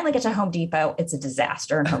we finally get to Home Depot. It's a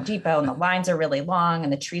disaster in Home Depot, and the lines are really long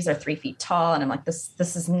and the trees are 3 feet tall. And I'm like,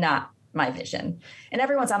 this is not my vision. And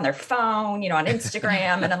everyone's on their phone, on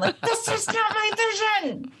Instagram. And I'm like, this is not my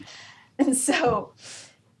vision. And so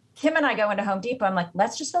Kim and I go into Home Depot. I'm like,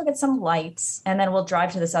 let's just go get some lights, and then we'll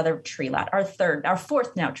drive to this other tree lot, our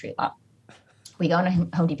fourth now tree lot. We go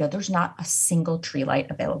into Home Depot. There's not a single tree light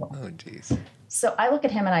available. Oh, geez. So I look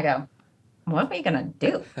at him and I go, what are we going to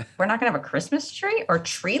do? We're not going to have a Christmas tree or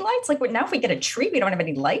tree lights? Like, now if we get a tree, we don't have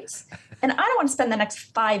any lights. And I don't want to spend the next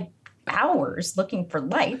 5 hours looking for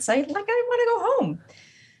lights. I want to go home.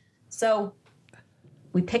 So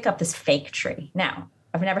we pick up this fake tree. Now,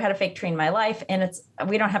 I've never had a fake tree in my life, and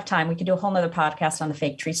we don't have time. We could do a whole nother podcast on the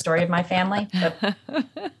fake tree story of my family.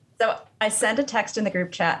 So I send a text in the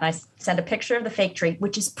group chat, and I send a picture of the fake tree,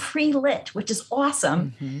 which is pre-lit, which is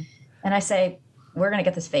awesome. Mm-hmm. And I say, we're going to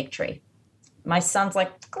get this fake tree. My son's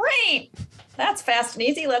like, great, that's fast and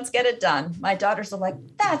easy. Let's get it done. My daughters are like,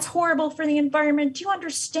 that's horrible for the environment. Do you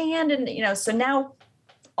understand? And, so now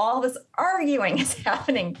all this arguing is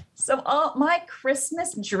happening. So all my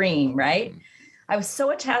Christmas dream, right? I was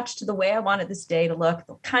so attached to the way I wanted this day to look,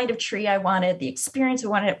 the kind of tree I wanted, the experience I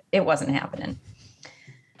wanted. It wasn't happening.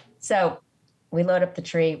 So we load up the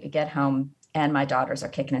tree, we get home, and my daughters are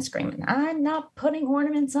kicking and screaming, I'm not putting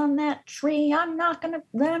ornaments on that tree. I'm not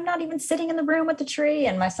even sitting in the room with the tree.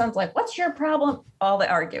 And my son's like, what's your problem? All the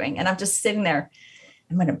arguing. And I'm just sitting there.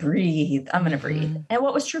 I'm going to breathe. Mm-hmm. And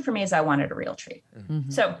what was true for me is I wanted a real tree. Mm-hmm.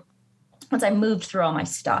 So once I moved through all my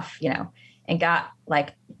stuff, and got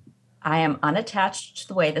like, I am unattached to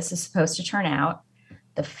the way this is supposed to turn out.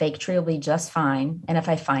 The fake tree will be just fine. And if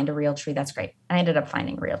I find a real tree, that's great. I ended up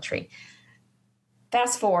finding a real tree.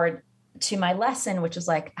 Fast forward to my lesson, which is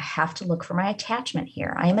like, I have to look for my attachment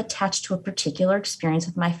here. I am attached to a particular experience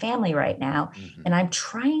with my family right now, mm-hmm. and I'm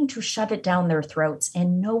trying to shove it down their throats,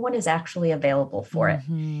 and no one is actually available for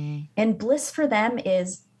mm-hmm. it. And bliss for them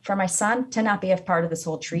is for my son to not be a part of this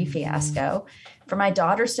whole tree mm-hmm. fiasco, for my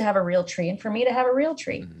daughters to have a real tree, and for me to have a real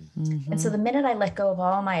tree. Mm-hmm. And so the minute I let go of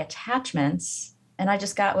all my attachments, and I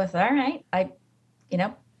just got with, all right, I,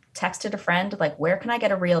 texted a friend, like, where can I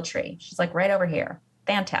get a real tree? She's like, right over here.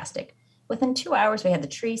 Fantastic. Within 2 hours, we had the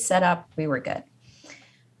tree set up. We were good.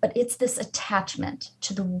 But it's this attachment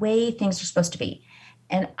to the way things are supposed to be.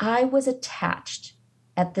 And I was attached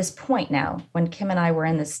at this point now, when Kim and I were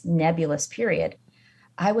in this nebulous period,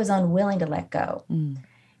 I was unwilling to let go. Mm.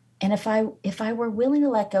 And if I were willing to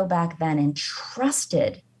let go back then and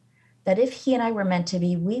trusted that if he and I were meant to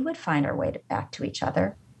be, we would find our way back to each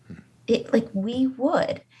other. We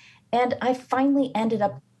would. And I finally ended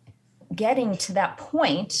up getting to that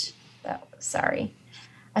point.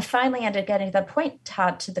 I finally ended up getting to that point,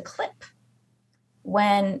 Todd, to the clip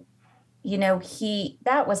when,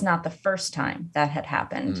 that was not the first time that had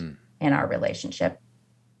happened in our relationship.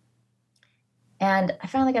 And I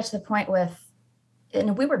finally got to the point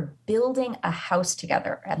and we were building a house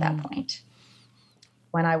together at that point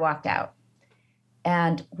when I walked out.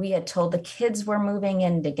 And we had told the kids we're moving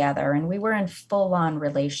in together, and we were in full-on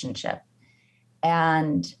relationship.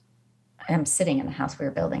 And I'm sitting in the house we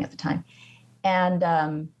were building at the time. And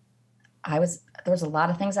there was a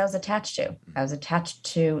lot of things I was attached to. I was attached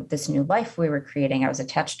to this new life we were creating. I was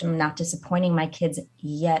attached to not disappointing my kids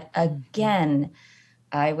yet again.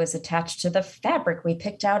 I was attached to the fabric we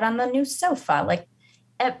picked out on the new sofa, like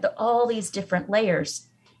all these different layers.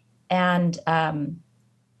 And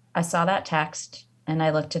I saw that text, and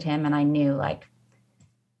I looked at him, and I knew, like,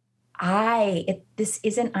 this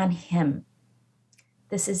isn't on him.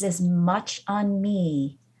 This is as much on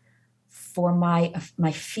me for my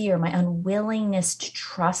fear, my unwillingness to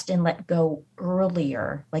trust and let go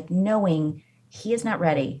earlier, like knowing he is not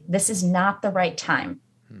ready. This is not the right time,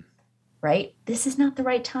 right? This is not the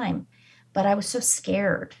right time. But I was so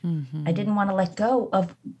scared. Mm-hmm. I didn't want to let go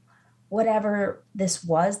of whatever this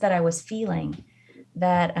was that I was feeling,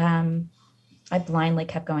 that I blindly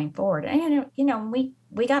kept going forward. And,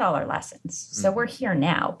 we got all our lessons. So we're here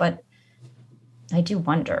now. But I do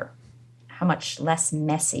wonder how much less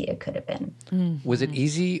messy it could have been. Was it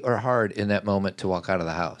easy or hard in that moment to walk out of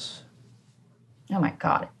the house? Oh my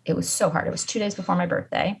God, it was so hard. It was 2 days before my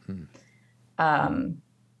birthday.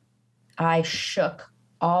 I shook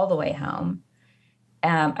all the way home.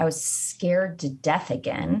 I was scared to death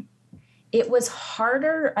again. It was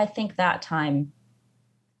harder, I think, that time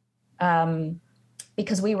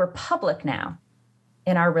because we were public now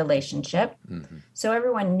in our relationship. So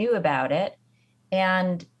everyone knew about it.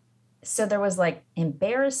 And so there was like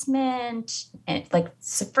embarrassment. And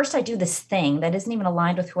so first I do this thing that isn't even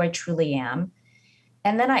aligned with who I truly am.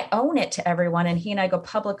 And then I own it to everyone, and he and I go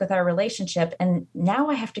public with our relationship. And now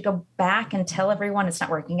I have to go back and tell everyone it's not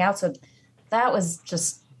working out. So that was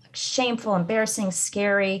just shameful, embarrassing,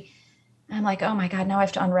 scary. I'm like, oh my God, now I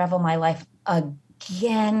have to unravel my life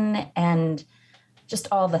again, and just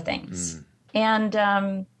all the things. And,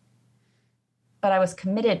 but I was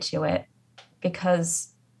committed to it because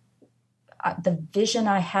the vision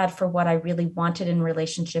I had for what I really wanted in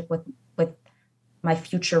relationship with my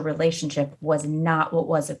future relationship was not what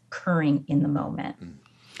was occurring in the moment.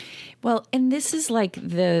 Well, and this is like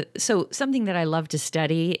so something that I love to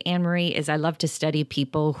study, Anne-Marie, is I love to study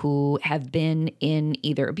people who have been in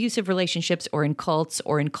either abusive relationships or in cults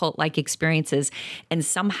or in cult-like experiences, and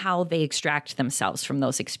somehow they extract themselves from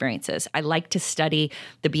those experiences. I like to study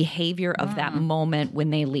the behavior of that moment when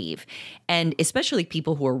they leave. And especially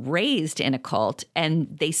people who are raised in a cult and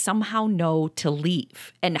they somehow know to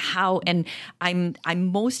leave, and I'm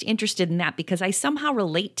most interested in that because I somehow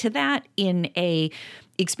relate to that in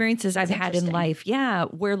experiences I've had in life. Yeah.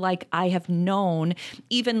 Where like I have known,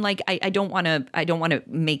 even like, I don't want to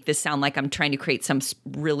make this sound like I'm trying to create some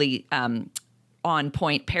really, on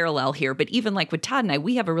point parallel here, but even like with Todd and I,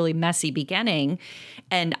 we have a really messy beginning,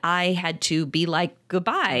 and I had to be like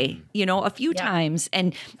goodbye, a few times,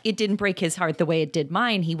 and it didn't break his heart the way it did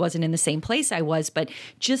mine. He wasn't in the same place I was, but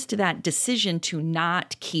just that decision to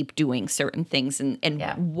not keep doing certain things. And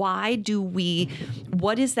why do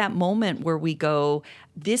what is that moment where we go,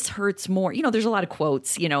 this hurts more? There's a lot of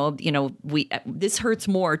quotes, this hurts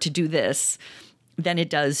more to do this than it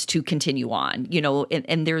does to continue on,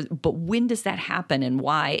 but when does that happen and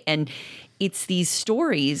why? And it's these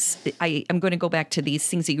stories. I'm going to go back to these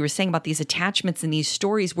things that you were saying about these attachments and these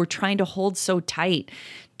stories we're trying to hold so tight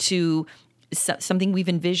to something we've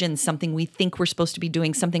envisioned, something we think we're supposed to be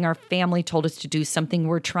doing, something our family told us to do, something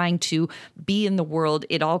we're trying to be in the world.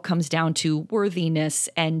 It all comes down to worthiness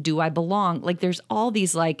and do I belong? Like there's all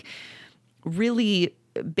these like really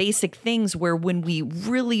basic things where when we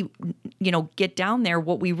really, get down there,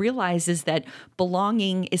 what we realize is that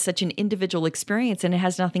belonging is such an individual experience, and it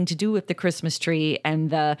has nothing to do with the Christmas tree and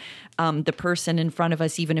the person in front of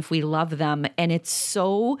us, even if we love them. And it's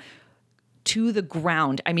so to the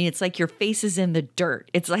ground. I mean, it's like your face is in the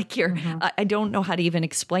dirt. It's like I don't know how to even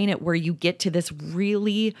explain it, where you get to this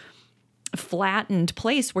really flattened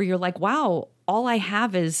place where you're like, wow, all I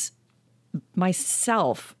have is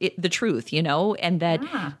myself, the truth, and that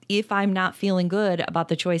if I'm not feeling good about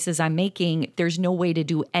the choices I'm making, there's no way to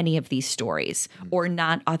do any of these stories or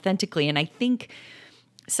not authentically. And I think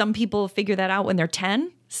some people figure that out when they're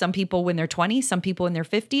 10, some people when they're 20, some people when they're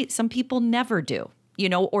 50, some people never do,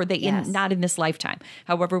 or they not in this lifetime.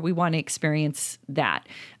 However, we want to experience that.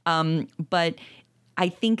 But I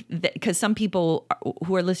think that because some people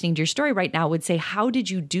who are listening to your story right now would say, how did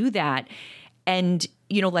you do that? And,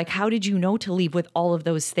 like, how did you know to leave with all of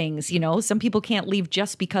those things? Some people can't leave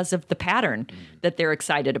just because of the pattern that they're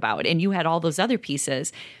excited about. And you had all those other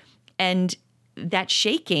pieces. And that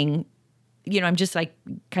shaking, I'm just like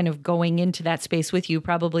kind of going into that space with you,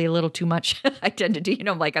 probably a little too much. I tend to do,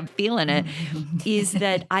 like I'm feeling it, is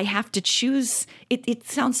that I have to choose. It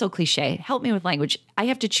sounds so cliche. Help me with language. I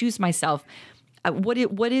have to choose myself. What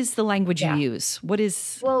is the language you use? What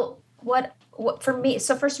is... Well, what for me,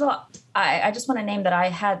 so first of all, I just want to name that I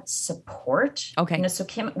had support. Okay. So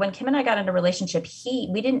when Kim and I got into a relationship,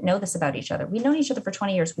 we didn't know this about each other. We'd known each other for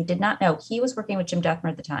 20 years. We did not know. He was working with Jim Dethmer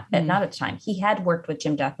at the time, not at the time. He had worked with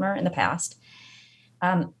Jim Dethmer in the past.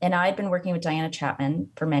 And I'd been working with Diana Chapman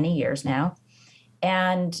for many years now.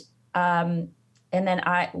 And then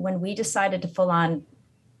when we decided to full on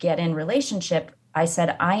get in relationship, I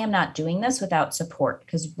said, I am not doing this without support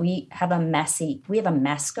because we have a mess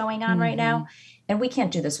going on right now. And we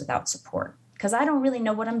can't do this without support because I don't really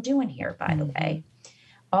know what I'm doing here, by the way.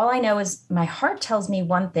 All I know is my heart tells me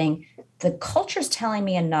one thing. The culture's telling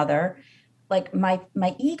me another. Like my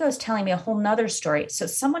ego's telling me a whole nother story. So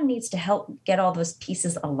someone needs to help get all those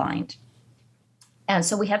pieces aligned. And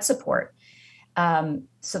so we had support.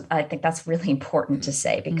 So I think that's really important to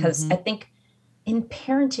say, because I think in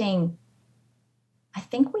parenting, I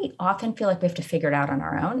think we often feel like we have to figure it out on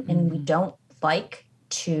our own, and we don't like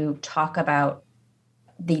to talk about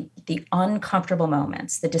the uncomfortable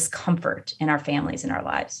moments, the discomfort in our families, in our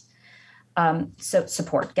lives. So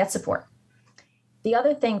get support. The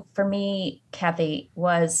other thing for me, Kathy,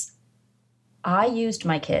 was I used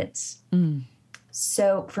my kids.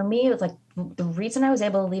 So for me, it was like the reason I was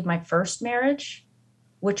able to leave my first marriage,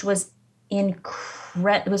 which was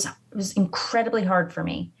it was incredibly hard for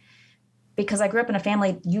me, because I grew up in a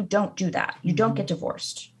family, you don't do that. You don't get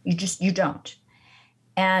divorced. You don't.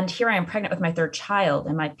 And here I am pregnant with my third child,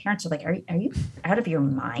 and my parents are like, are you out of your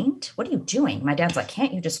mind? What are you doing? My dad's like,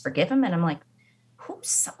 can't you just forgive him? And I'm like,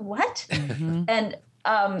 what? And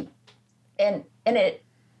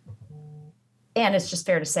it's just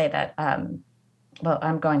fair to say that, well,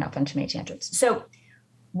 I'm going off on too many tangents. So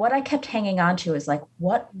what I kept hanging on to is like,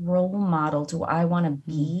 what role model do I want to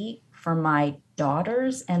be for my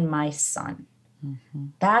daughters and my son?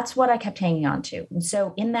 That's what I kept hanging on to. And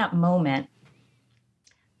so in that moment,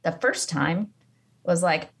 the first time was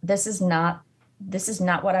like, this is not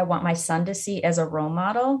what I want my son to see as a role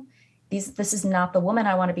model. This is not the woman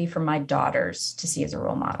I want to be for my daughters to see as a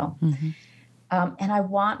role model. And I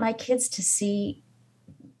want my kids to see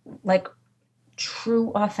like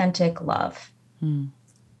true, authentic love. And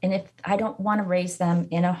if I don't want to raise them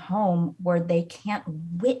in a home where they can't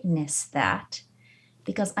witness that,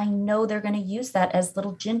 because I know they're going to use that as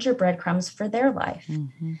little gingerbread crumbs for their life.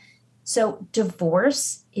 So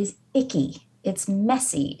divorce is icky. It's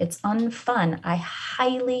messy. It's unfun. I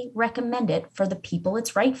highly recommend it for the people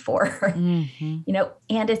it's right for, you know,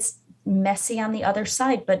 and it's messy on the other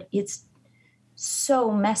side, but it's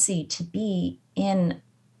so messy to be in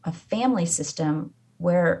a family system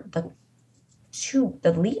where the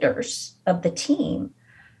leaders of the team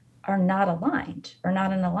are not aligned, are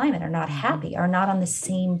not in alignment, are not happy, are not on the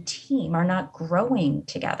same team, are not growing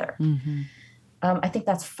together. I think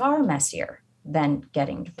that's far messier than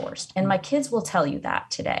getting divorced. And my kids will tell you that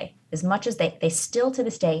today, as much as they still to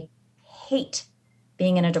this day hate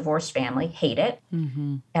being in a divorced family, hate it,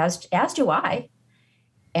 as do I.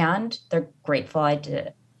 And they're grateful I did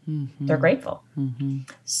it. They're grateful.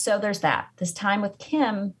 So there's that. This time with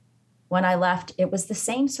Kim, when I left, it was the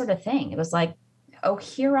same sort of thing. It was like, oh,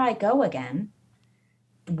 here I go again.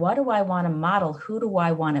 What do I want to model? Who do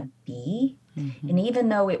I want to be? And even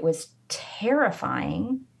though it was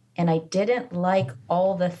terrifying and I didn't like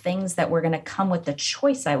all the things that were going to come with the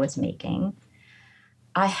choice I was making,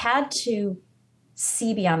 I had to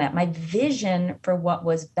see beyond that. My vision for what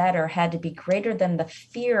was better had to be greater than the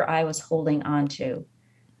fear I was holding on to,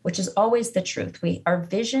 which is always the truth. Our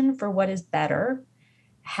vision for what is better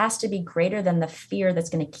has to be greater than the fear that's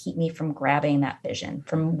going to keep me from grabbing that vision,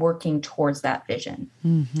 from working towards that vision.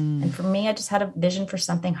 And for me, I just had a vision for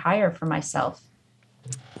something higher for myself.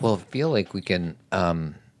 Well, I feel like we can,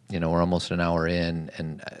 we're almost an hour in,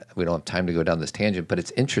 and we don't have time to go down this tangent, but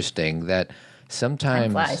it's interesting that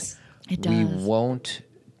sometimes we won't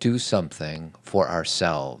do something for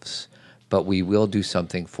ourselves, but we will do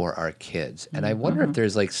something for our kids. And I wonder if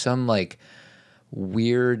there's like some like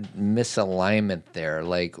weird misalignment there.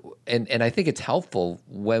 Like, and I think it's helpful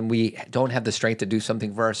when we don't have the strength to do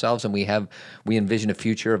something for ourselves, and we envision a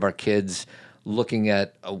future of our kids looking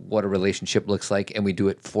at what a relationship looks like, and we do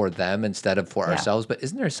it for them instead of for ourselves. But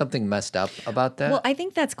isn't there something messed up about that? Well, I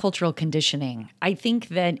think that's cultural conditioning. I think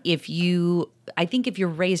that if you're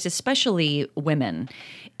raised, especially women,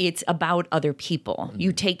 it's about other people.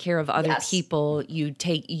 You take care of other people. You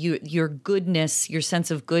take your goodness, your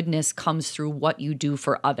sense of goodness comes through what you do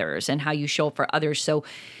for others and how you show up for others. So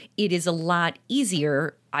it is a lot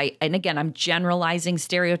easier. And again, I'm generalizing,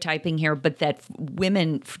 stereotyping here, but that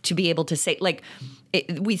women to be able to say, like,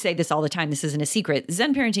 we say this all the time, this isn't a secret.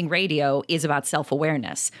 Zen Parenting Radio is about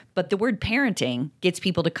self-awareness, but the word parenting gets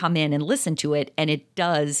people to come in and listen to it, and it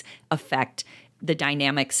does affect the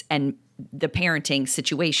dynamics and the parenting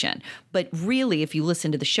situation. But really, if you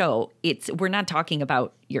listen to the show, we're not talking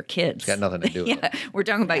about your kids. It's got nothing to do with it. We're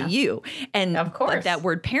talking about you. And of course, but that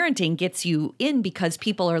word parenting gets you in because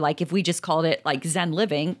people are like, if we just called it like Zen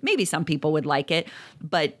living, maybe some people would like it,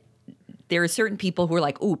 but there are certain people who are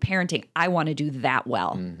like, ooh, parenting, I want to do that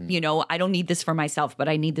well. You know, I don't need this for myself, but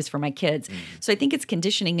I need this for my kids. So I think it's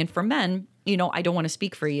conditioning. And for men, I don't want to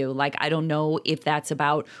speak for you. Like, I don't know if that's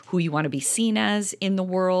about who you want to be seen as in the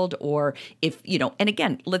world, or if, and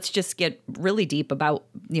again, let's just get really deep about,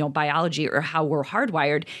 biology or how we're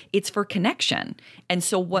hardwired. It's for connection. And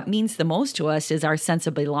so what means the most to us is our sense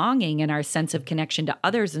of belonging and our sense of connection to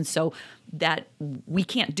others. And so that we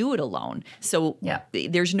can't do it alone. So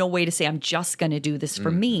there's no way to say, I'm just going to do this for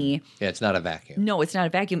me. Yeah, it's not a vacuum. No, it's not a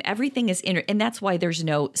vacuum. Everything is and that's why there's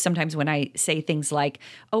sometimes when I say things like,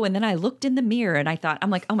 oh, and then I looked in the mirror and I'm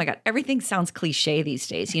like, oh my God, everything sounds cliche these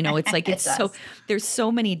days. It's like, there's so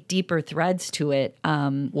many deeper threads to it.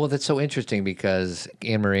 Well, that's so interesting because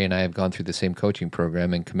Anne Marie and I have gone through the same coaching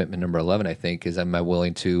program, and commitment number 11, I think, is am I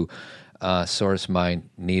willing to source my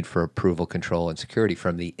need for approval, control, and security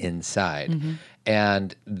from the inside. Mm-hmm.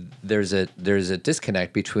 And there's a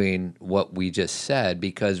disconnect between what we just said,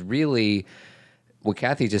 because really what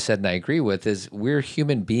Kathy just said, and I agree with, is we're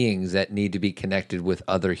human beings that need to be connected with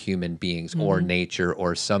other human beings or nature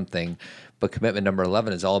or something. But commitment number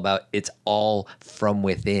 11 is all about, it's all from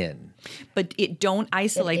within. But don't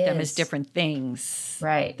isolate them as different things.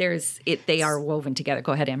 Right. They are woven together.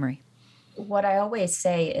 Go ahead, Anne-Marie. What I always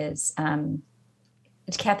say is,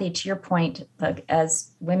 Kathy, to your point, like,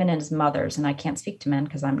 as women and as mothers, and I can't speak to men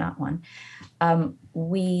because I'm not one,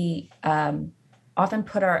 we often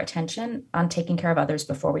put our attention on taking care of others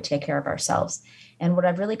before we take care of ourselves. And what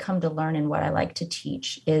I've really come to learn and what I like to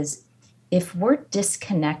teach is, if we're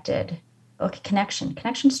disconnected,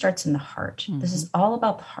 connection starts in the heart. Mm-hmm. This is all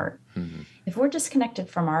about the heart. Mm-hmm. If we're disconnected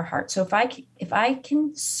from our heart, so if I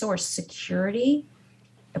can source security,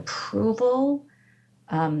 approval,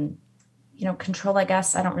 control, I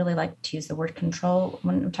guess. I don't really like to use the word control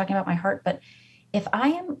when I'm talking about my heart, but if I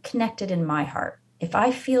am connected in my heart, if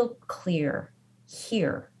I feel clear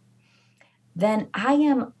here, then I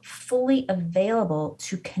am fully available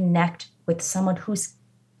to connect with someone who's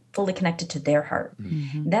fully connected to their heart.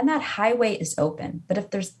 Mm-hmm. Then that highway is open. But if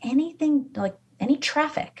there's anything, like any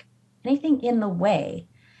traffic, anything in the way,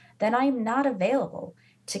 then I am not available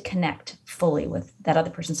to connect fully with that other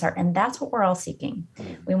person's heart. And that's what we're all seeking.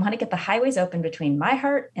 We want to get the highways open between my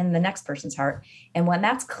heart and the next person's heart. And when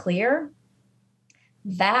that's clear,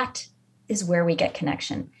 that is where we get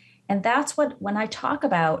connection. And that's what, when I talk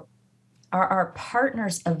about are our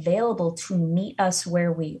partners available to meet us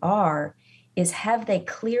where we are, is have they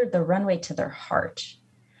cleared the runway to their heart?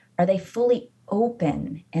 Are they fully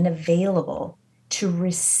open and available to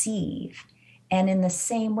receive? And in the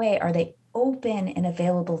same way, are they open and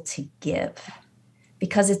available to give?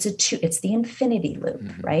 Because it's the infinity loop,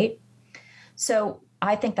 right? So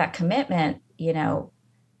I think that commitment,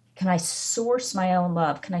 can I source my own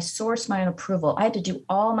love? Can I source my own approval? I had to do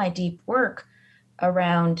all my deep work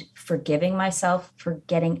around forgiving myself for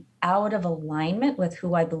getting out of alignment with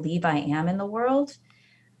who I believe I am in the world,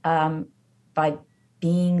 by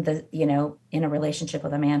being in a relationship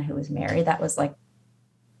with a man who was married. That was like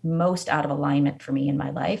most out of alignment for me in my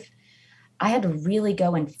life. I had to really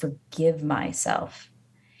go and forgive myself.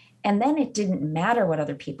 And then it didn't matter what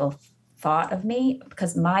other people thought of me,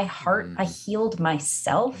 because my heart, I healed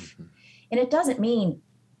myself. And it doesn't mean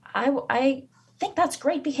I think that's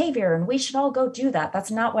great behavior and we should all go do that. That's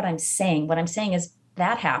not what I'm saying. What I'm saying is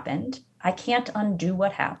that happened. I can't undo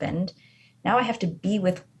what happened. Now I have to be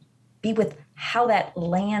with how that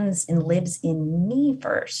lands and lives in me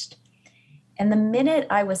first. And the minute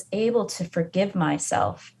I was able to forgive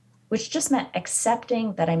myself, which just meant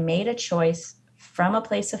accepting that I made a choice from a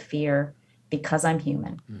place of fear because I'm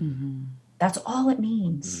human. Mm-hmm. That's all it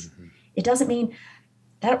means. Mm-hmm. It doesn't mean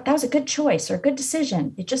that was a good choice or a good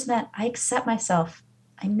decision. It just meant I accept myself.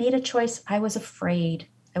 I made a choice. I was afraid.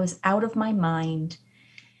 I was out of my mind.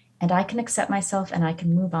 And I can accept myself and I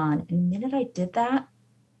can move on. And the minute I did that,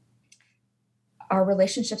 our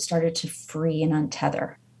relationship started to free and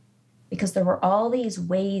untether, because there were all these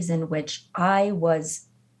ways in which I was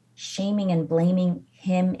shaming and blaming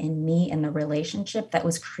him and me in the relationship that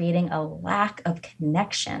was creating a lack of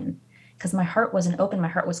connection, because my heart wasn't open. My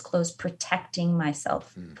heart was closed, protecting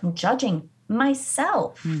myself from judging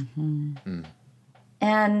myself. Mm-hmm.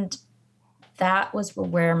 And that was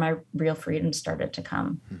where my real freedom started to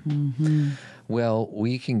come. Mm-hmm. Well,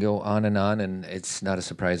 we can go on, and it's not a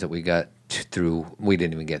surprise that we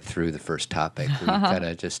didn't even get through the first topic. We kind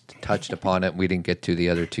of just touched upon it. We didn't get to the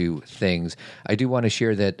other two things. I do want to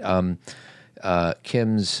share that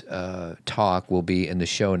Kim's talk will be in the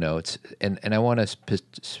show notes, and I want to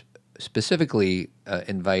specifically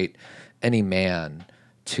invite any man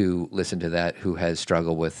to listen to that who has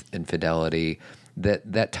struggled with infidelity.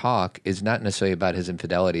 That talk is not necessarily about his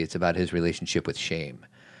infidelity, it's about his relationship with shame.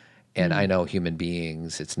 And I know human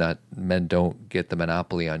beings, men don't get the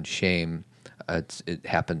monopoly on shame. It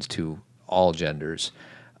happens to all genders.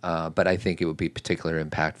 But I think it would be particularly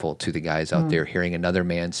impactful to the guys out there hearing another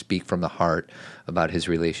man speak from the heart about his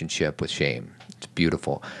relationship with shame. It's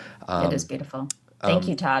beautiful. It is beautiful. Thank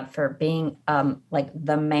you, Todd, for being like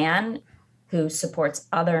the man who supports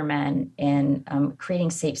other men in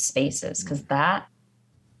creating safe spaces, because that,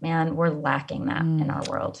 man, we're lacking that in our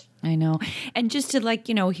world. I know. And just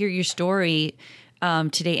to hear your story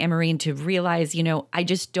today, Anne-Marie, and to realize, I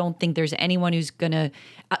just don't think there's anyone who's going to,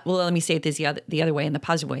 let me say it the other way, in the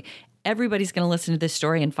positive way. Everybody's going to listen to this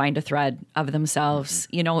story and find a thread of themselves,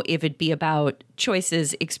 if it be about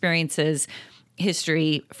choices, experiences,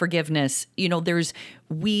 history, forgiveness.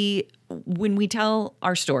 When we tell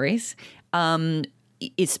our stories,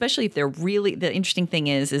 especially if they're really, the interesting thing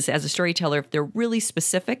is as a storyteller, if they're really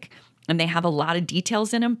specific and they have a lot of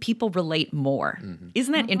details in them, people relate more.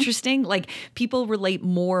 Isn't that interesting? Like, people relate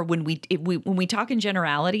more when we talk in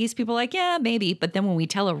generalities. People are like, yeah, maybe. But then when we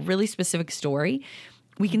tell a really specific story,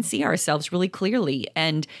 we can see ourselves really clearly.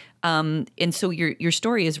 And so your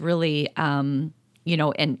story is really, and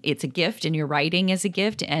it's a gift, and your writing is a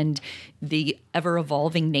gift, and the ever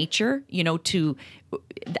evolving nature,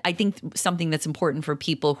 I think something that's important for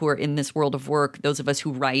people who are in this world of work, those of us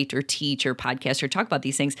who write or teach or podcast or talk about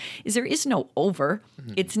these things, is there is no over.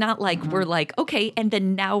 It's not like we're like, okay, and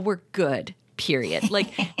then now we're good, period.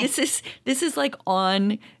 Like this is like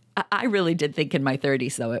on, I really did think in my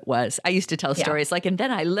 30s, though it was. I used to tell stories like, and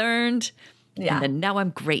then I learned, and then now I'm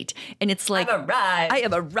great. And it's like, I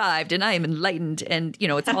have arrived and I am enlightened. And,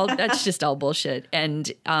 it's all, that's just all bullshit.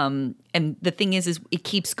 And the thing is it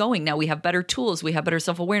keeps going. Now we have better tools. We have better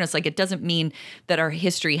self-awareness. Like, it doesn't mean that our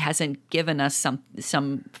history hasn't given us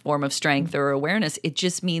some form of strength or awareness. It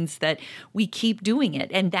just means that we keep doing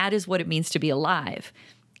it. And that is what it means to be alive.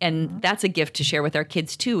 And that's a gift to share with our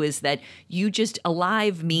kids too, is that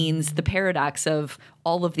alive means the paradox of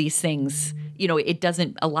all of these things.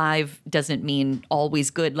 Alive doesn't mean always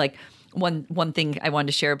good. Like one thing I wanted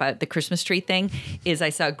to share about the Christmas tree thing is I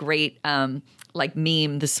saw a great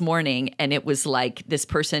meme this morning, and it was like this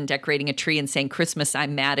person decorating a tree and saying, "Christmas,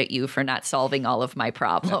 I'm mad at you for not solving all of my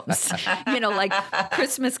problems." Like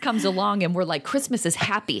Christmas comes along and we're like, Christmas is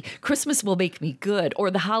happy. Christmas will make me good.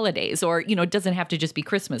 Or the holidays, or, it doesn't have to just be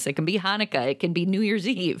Christmas. It can be Hanukkah. It can be New Year's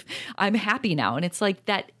Eve. I'm happy now. And it's like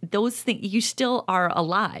that, those things, you still are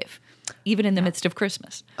alive, even in the midst of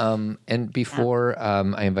Christmas. And before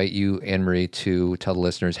I invite you, Anne-Marie, to tell the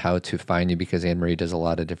listeners how to find you, because Anne-Marie does a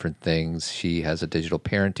lot of different things. She has a digital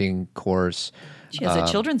parenting course. She has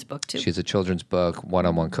a children's book, too. She has a children's book,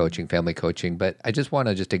 one-on-one coaching, family coaching. But I just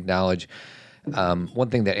want to acknowledge one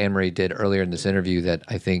thing that Anne-Marie did earlier in this interview that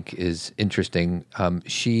I think is interesting.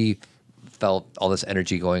 She felt all this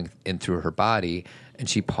energy going in through her body, and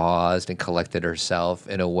she paused and collected herself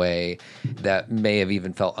in a way that may have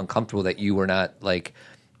even felt uncomfortable, that you were not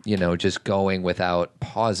just going without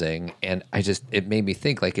pausing. And it made me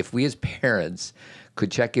think, like, if we as parents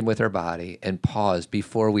could check in with our body and pause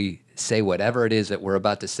before we say whatever it is that we're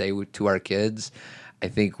about to say to our kids, I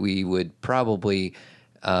think we would probably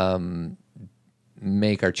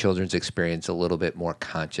make our children's experience a little bit more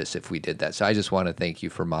conscious if we did that. So I just want to thank you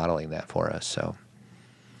for modeling that for us. So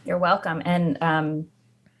you're welcome. And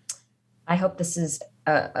I hope this is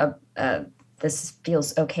this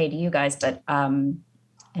feels okay to you guys, but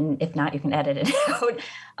and if not, you can edit it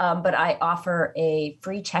out. But I offer a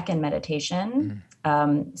free check-in meditation.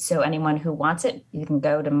 So anyone who wants it, you can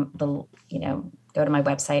go to my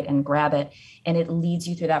website and grab it, and it leads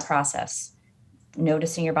you through that process,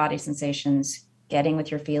 noticing your body sensations, getting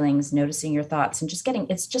with your feelings, noticing your thoughts, and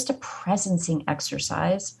it's just a presencing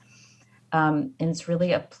exercise. And it's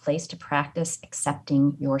really a place to practice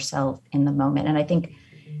accepting yourself in the moment. And I think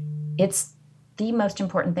it's the most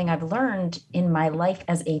important thing I've learned in my life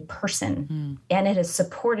as a person. And it has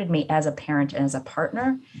supported me as a parent and as a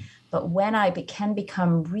partner. But when I can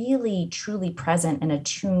become really, truly present and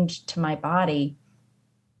attuned to my body,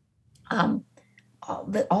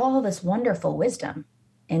 all this wonderful wisdom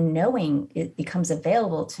and knowing it becomes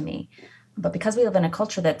available to me. But because we live in a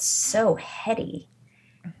culture that's so heady,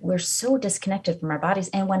 we're so disconnected from our bodies.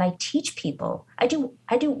 And when I teach people, I do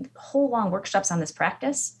whole long workshops on this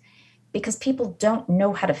practice, because people don't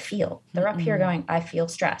know how to feel. They're up here going, I feel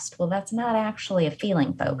stressed. Well, that's not actually a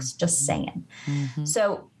feeling, folks, just saying.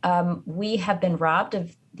 So we have been robbed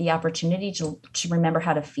of the opportunity to remember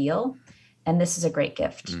how to feel. And this is a great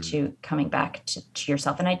gift to coming back to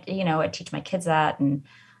yourself. And I teach my kids that. And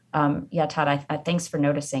Todd, I thanks for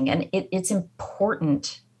noticing. And it's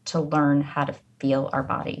important to learn how to feel our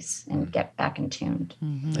bodies and get back in tuned.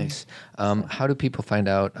 Nice. How do people find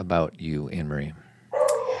out about you, Anne-Marie?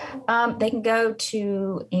 They can go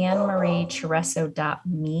to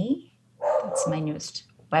AnneMarieCheresso.me. That's my newest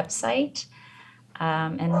website.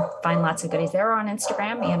 And find lots of goodies. They're on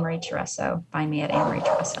Instagram, Anne Marie Cheresso. Find me at Anne Marie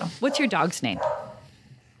Cheresso. What's your dog's name?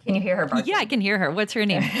 Can you hear her barking? Yeah, I can hear her. What's her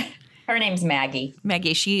name? Her name's Maggie.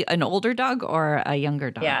 Maggie. Is she an older dog or a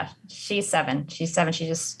younger dog? Yeah, she's 7. She's 7.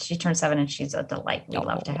 She turned 7, and she's a delight. We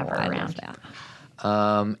love to have her I around. love that.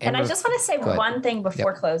 And I just want to say one thing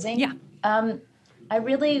before closing. Yeah. I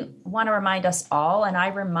really want to remind us all, and I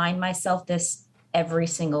remind myself this every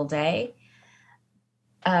single day.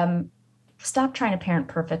 Stop trying to parent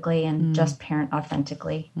perfectly and just parent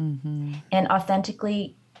authentically. Mm-hmm. And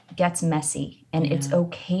authentically gets messy, and it's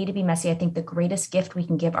okay to be messy. I think the greatest gift we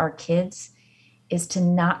can give our kids is to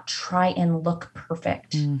not try and look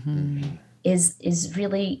perfect. Mm-hmm. Is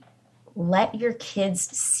really let your kids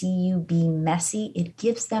see you be messy. It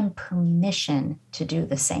gives them permission to do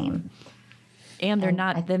the same. And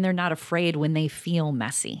they're not afraid when they feel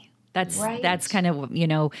messy. That's kind of,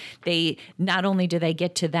 they not only do they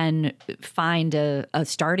get to then find a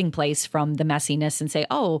starting place from the messiness and say,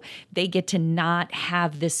 oh, they get to not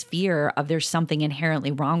have this fear of there's something inherently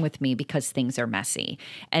wrong with me because things are messy.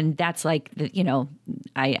 And that's like,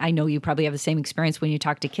 I know you probably have the same experience when you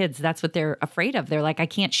talk to kids. That's what they're afraid of. They're like, I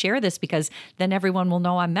can't share this because then everyone will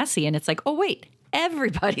know I'm messy. And it's like, oh, wait,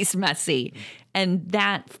 everybody's messy. And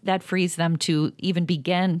that frees them to even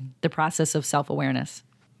begin the process of self-awareness.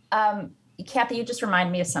 Kathy, you just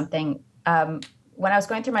reminded me of something. When I was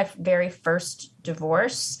going through my very first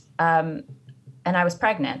divorce, and I was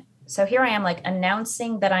pregnant. So here I am, like,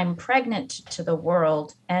 announcing that I'm pregnant to the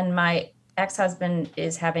world, and my ex-husband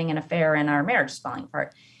is having an affair and our marriage is falling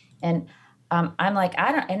apart. And I'm like,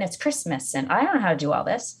 and it's Christmas, and I don't know how to do all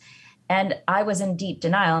this. And I was in deep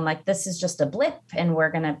denial. I'm like, this is just a blip, and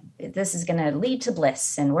this is gonna lead to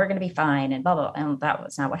bliss, and we're gonna be fine, and blah, blah, blah. And that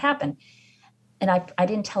was not what happened. And I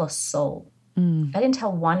didn't tell a soul. I didn't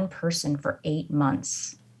tell one person for 8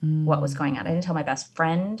 months what was going on. I didn't tell my best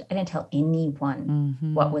friend. I didn't tell anyone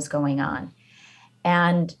what was going on.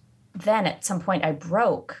 And then at some point I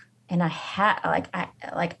broke, and I had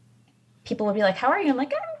people would be like, how are you? I'm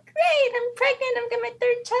like, I'm great. I'm pregnant. I'm getting my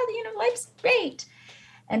 3rd child. Life's great.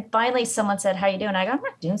 And finally someone said, how you doing? I go, I'm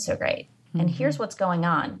not doing so great. And here's what's going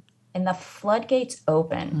on. And the floodgates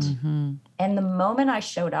opened. Mm-hmm. And the moment I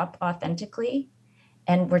showed up authentically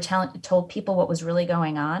and told people what was really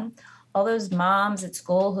going on, all those moms at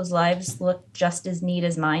school whose lives looked just as neat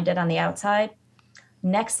as mine did on the outside,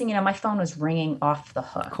 next thing you know, my phone was ringing off the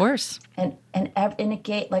hook. Of course. And it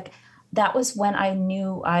gave, that was when I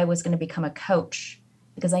knew I was going to become a coach,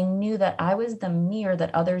 because I knew that I was the mirror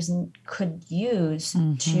that others could use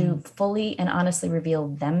to fully and honestly reveal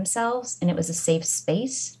themselves. And it was a safe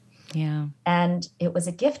space. Yeah. And it was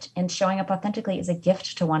a gift, and showing up authentically is a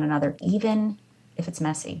gift to one another, even if it's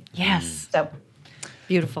messy. Yes. So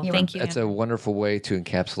beautiful. Thank you. That's a wonderful way to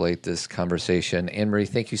encapsulate this conversation. Anne Marie,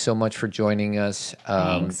 thank you so much for joining us.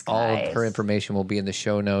 Thanks, all guys. of her information will be in the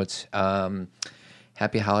show notes.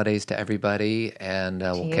 Happy holidays to everybody, and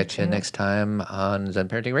we'll catch you next time on Zen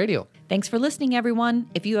Parenting Radio. Thanks for listening, everyone.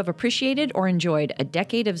 If you have appreciated or enjoyed a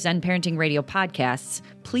decade of Zen Parenting Radio podcasts,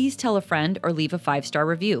 please tell a friend or leave a 5-star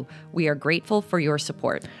review. We are grateful for your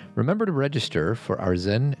support. Remember to register for our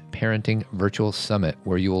Zen Parenting Virtual Summit,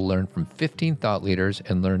 where you will learn from 15 thought leaders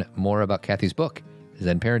and learn more about Kathy's book,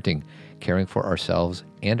 Zen Parenting, Caring for Ourselves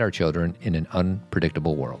and Our Children in an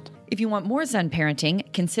Unpredictable World. If you want more Zen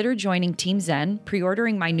parenting, consider joining Team Zen,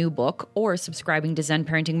 pre-ordering my new book, or subscribing to Zen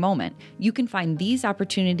Parenting Moment. You can find these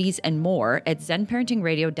opportunities and more at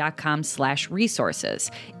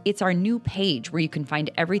zenparentingradio.com/resources. It's our new page where you can find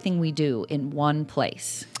everything we do in one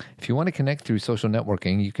place. If you want to connect through social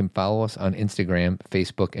networking, you can follow us on Instagram,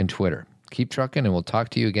 Facebook, and Twitter. Keep trucking, and we'll talk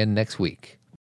to you again next week.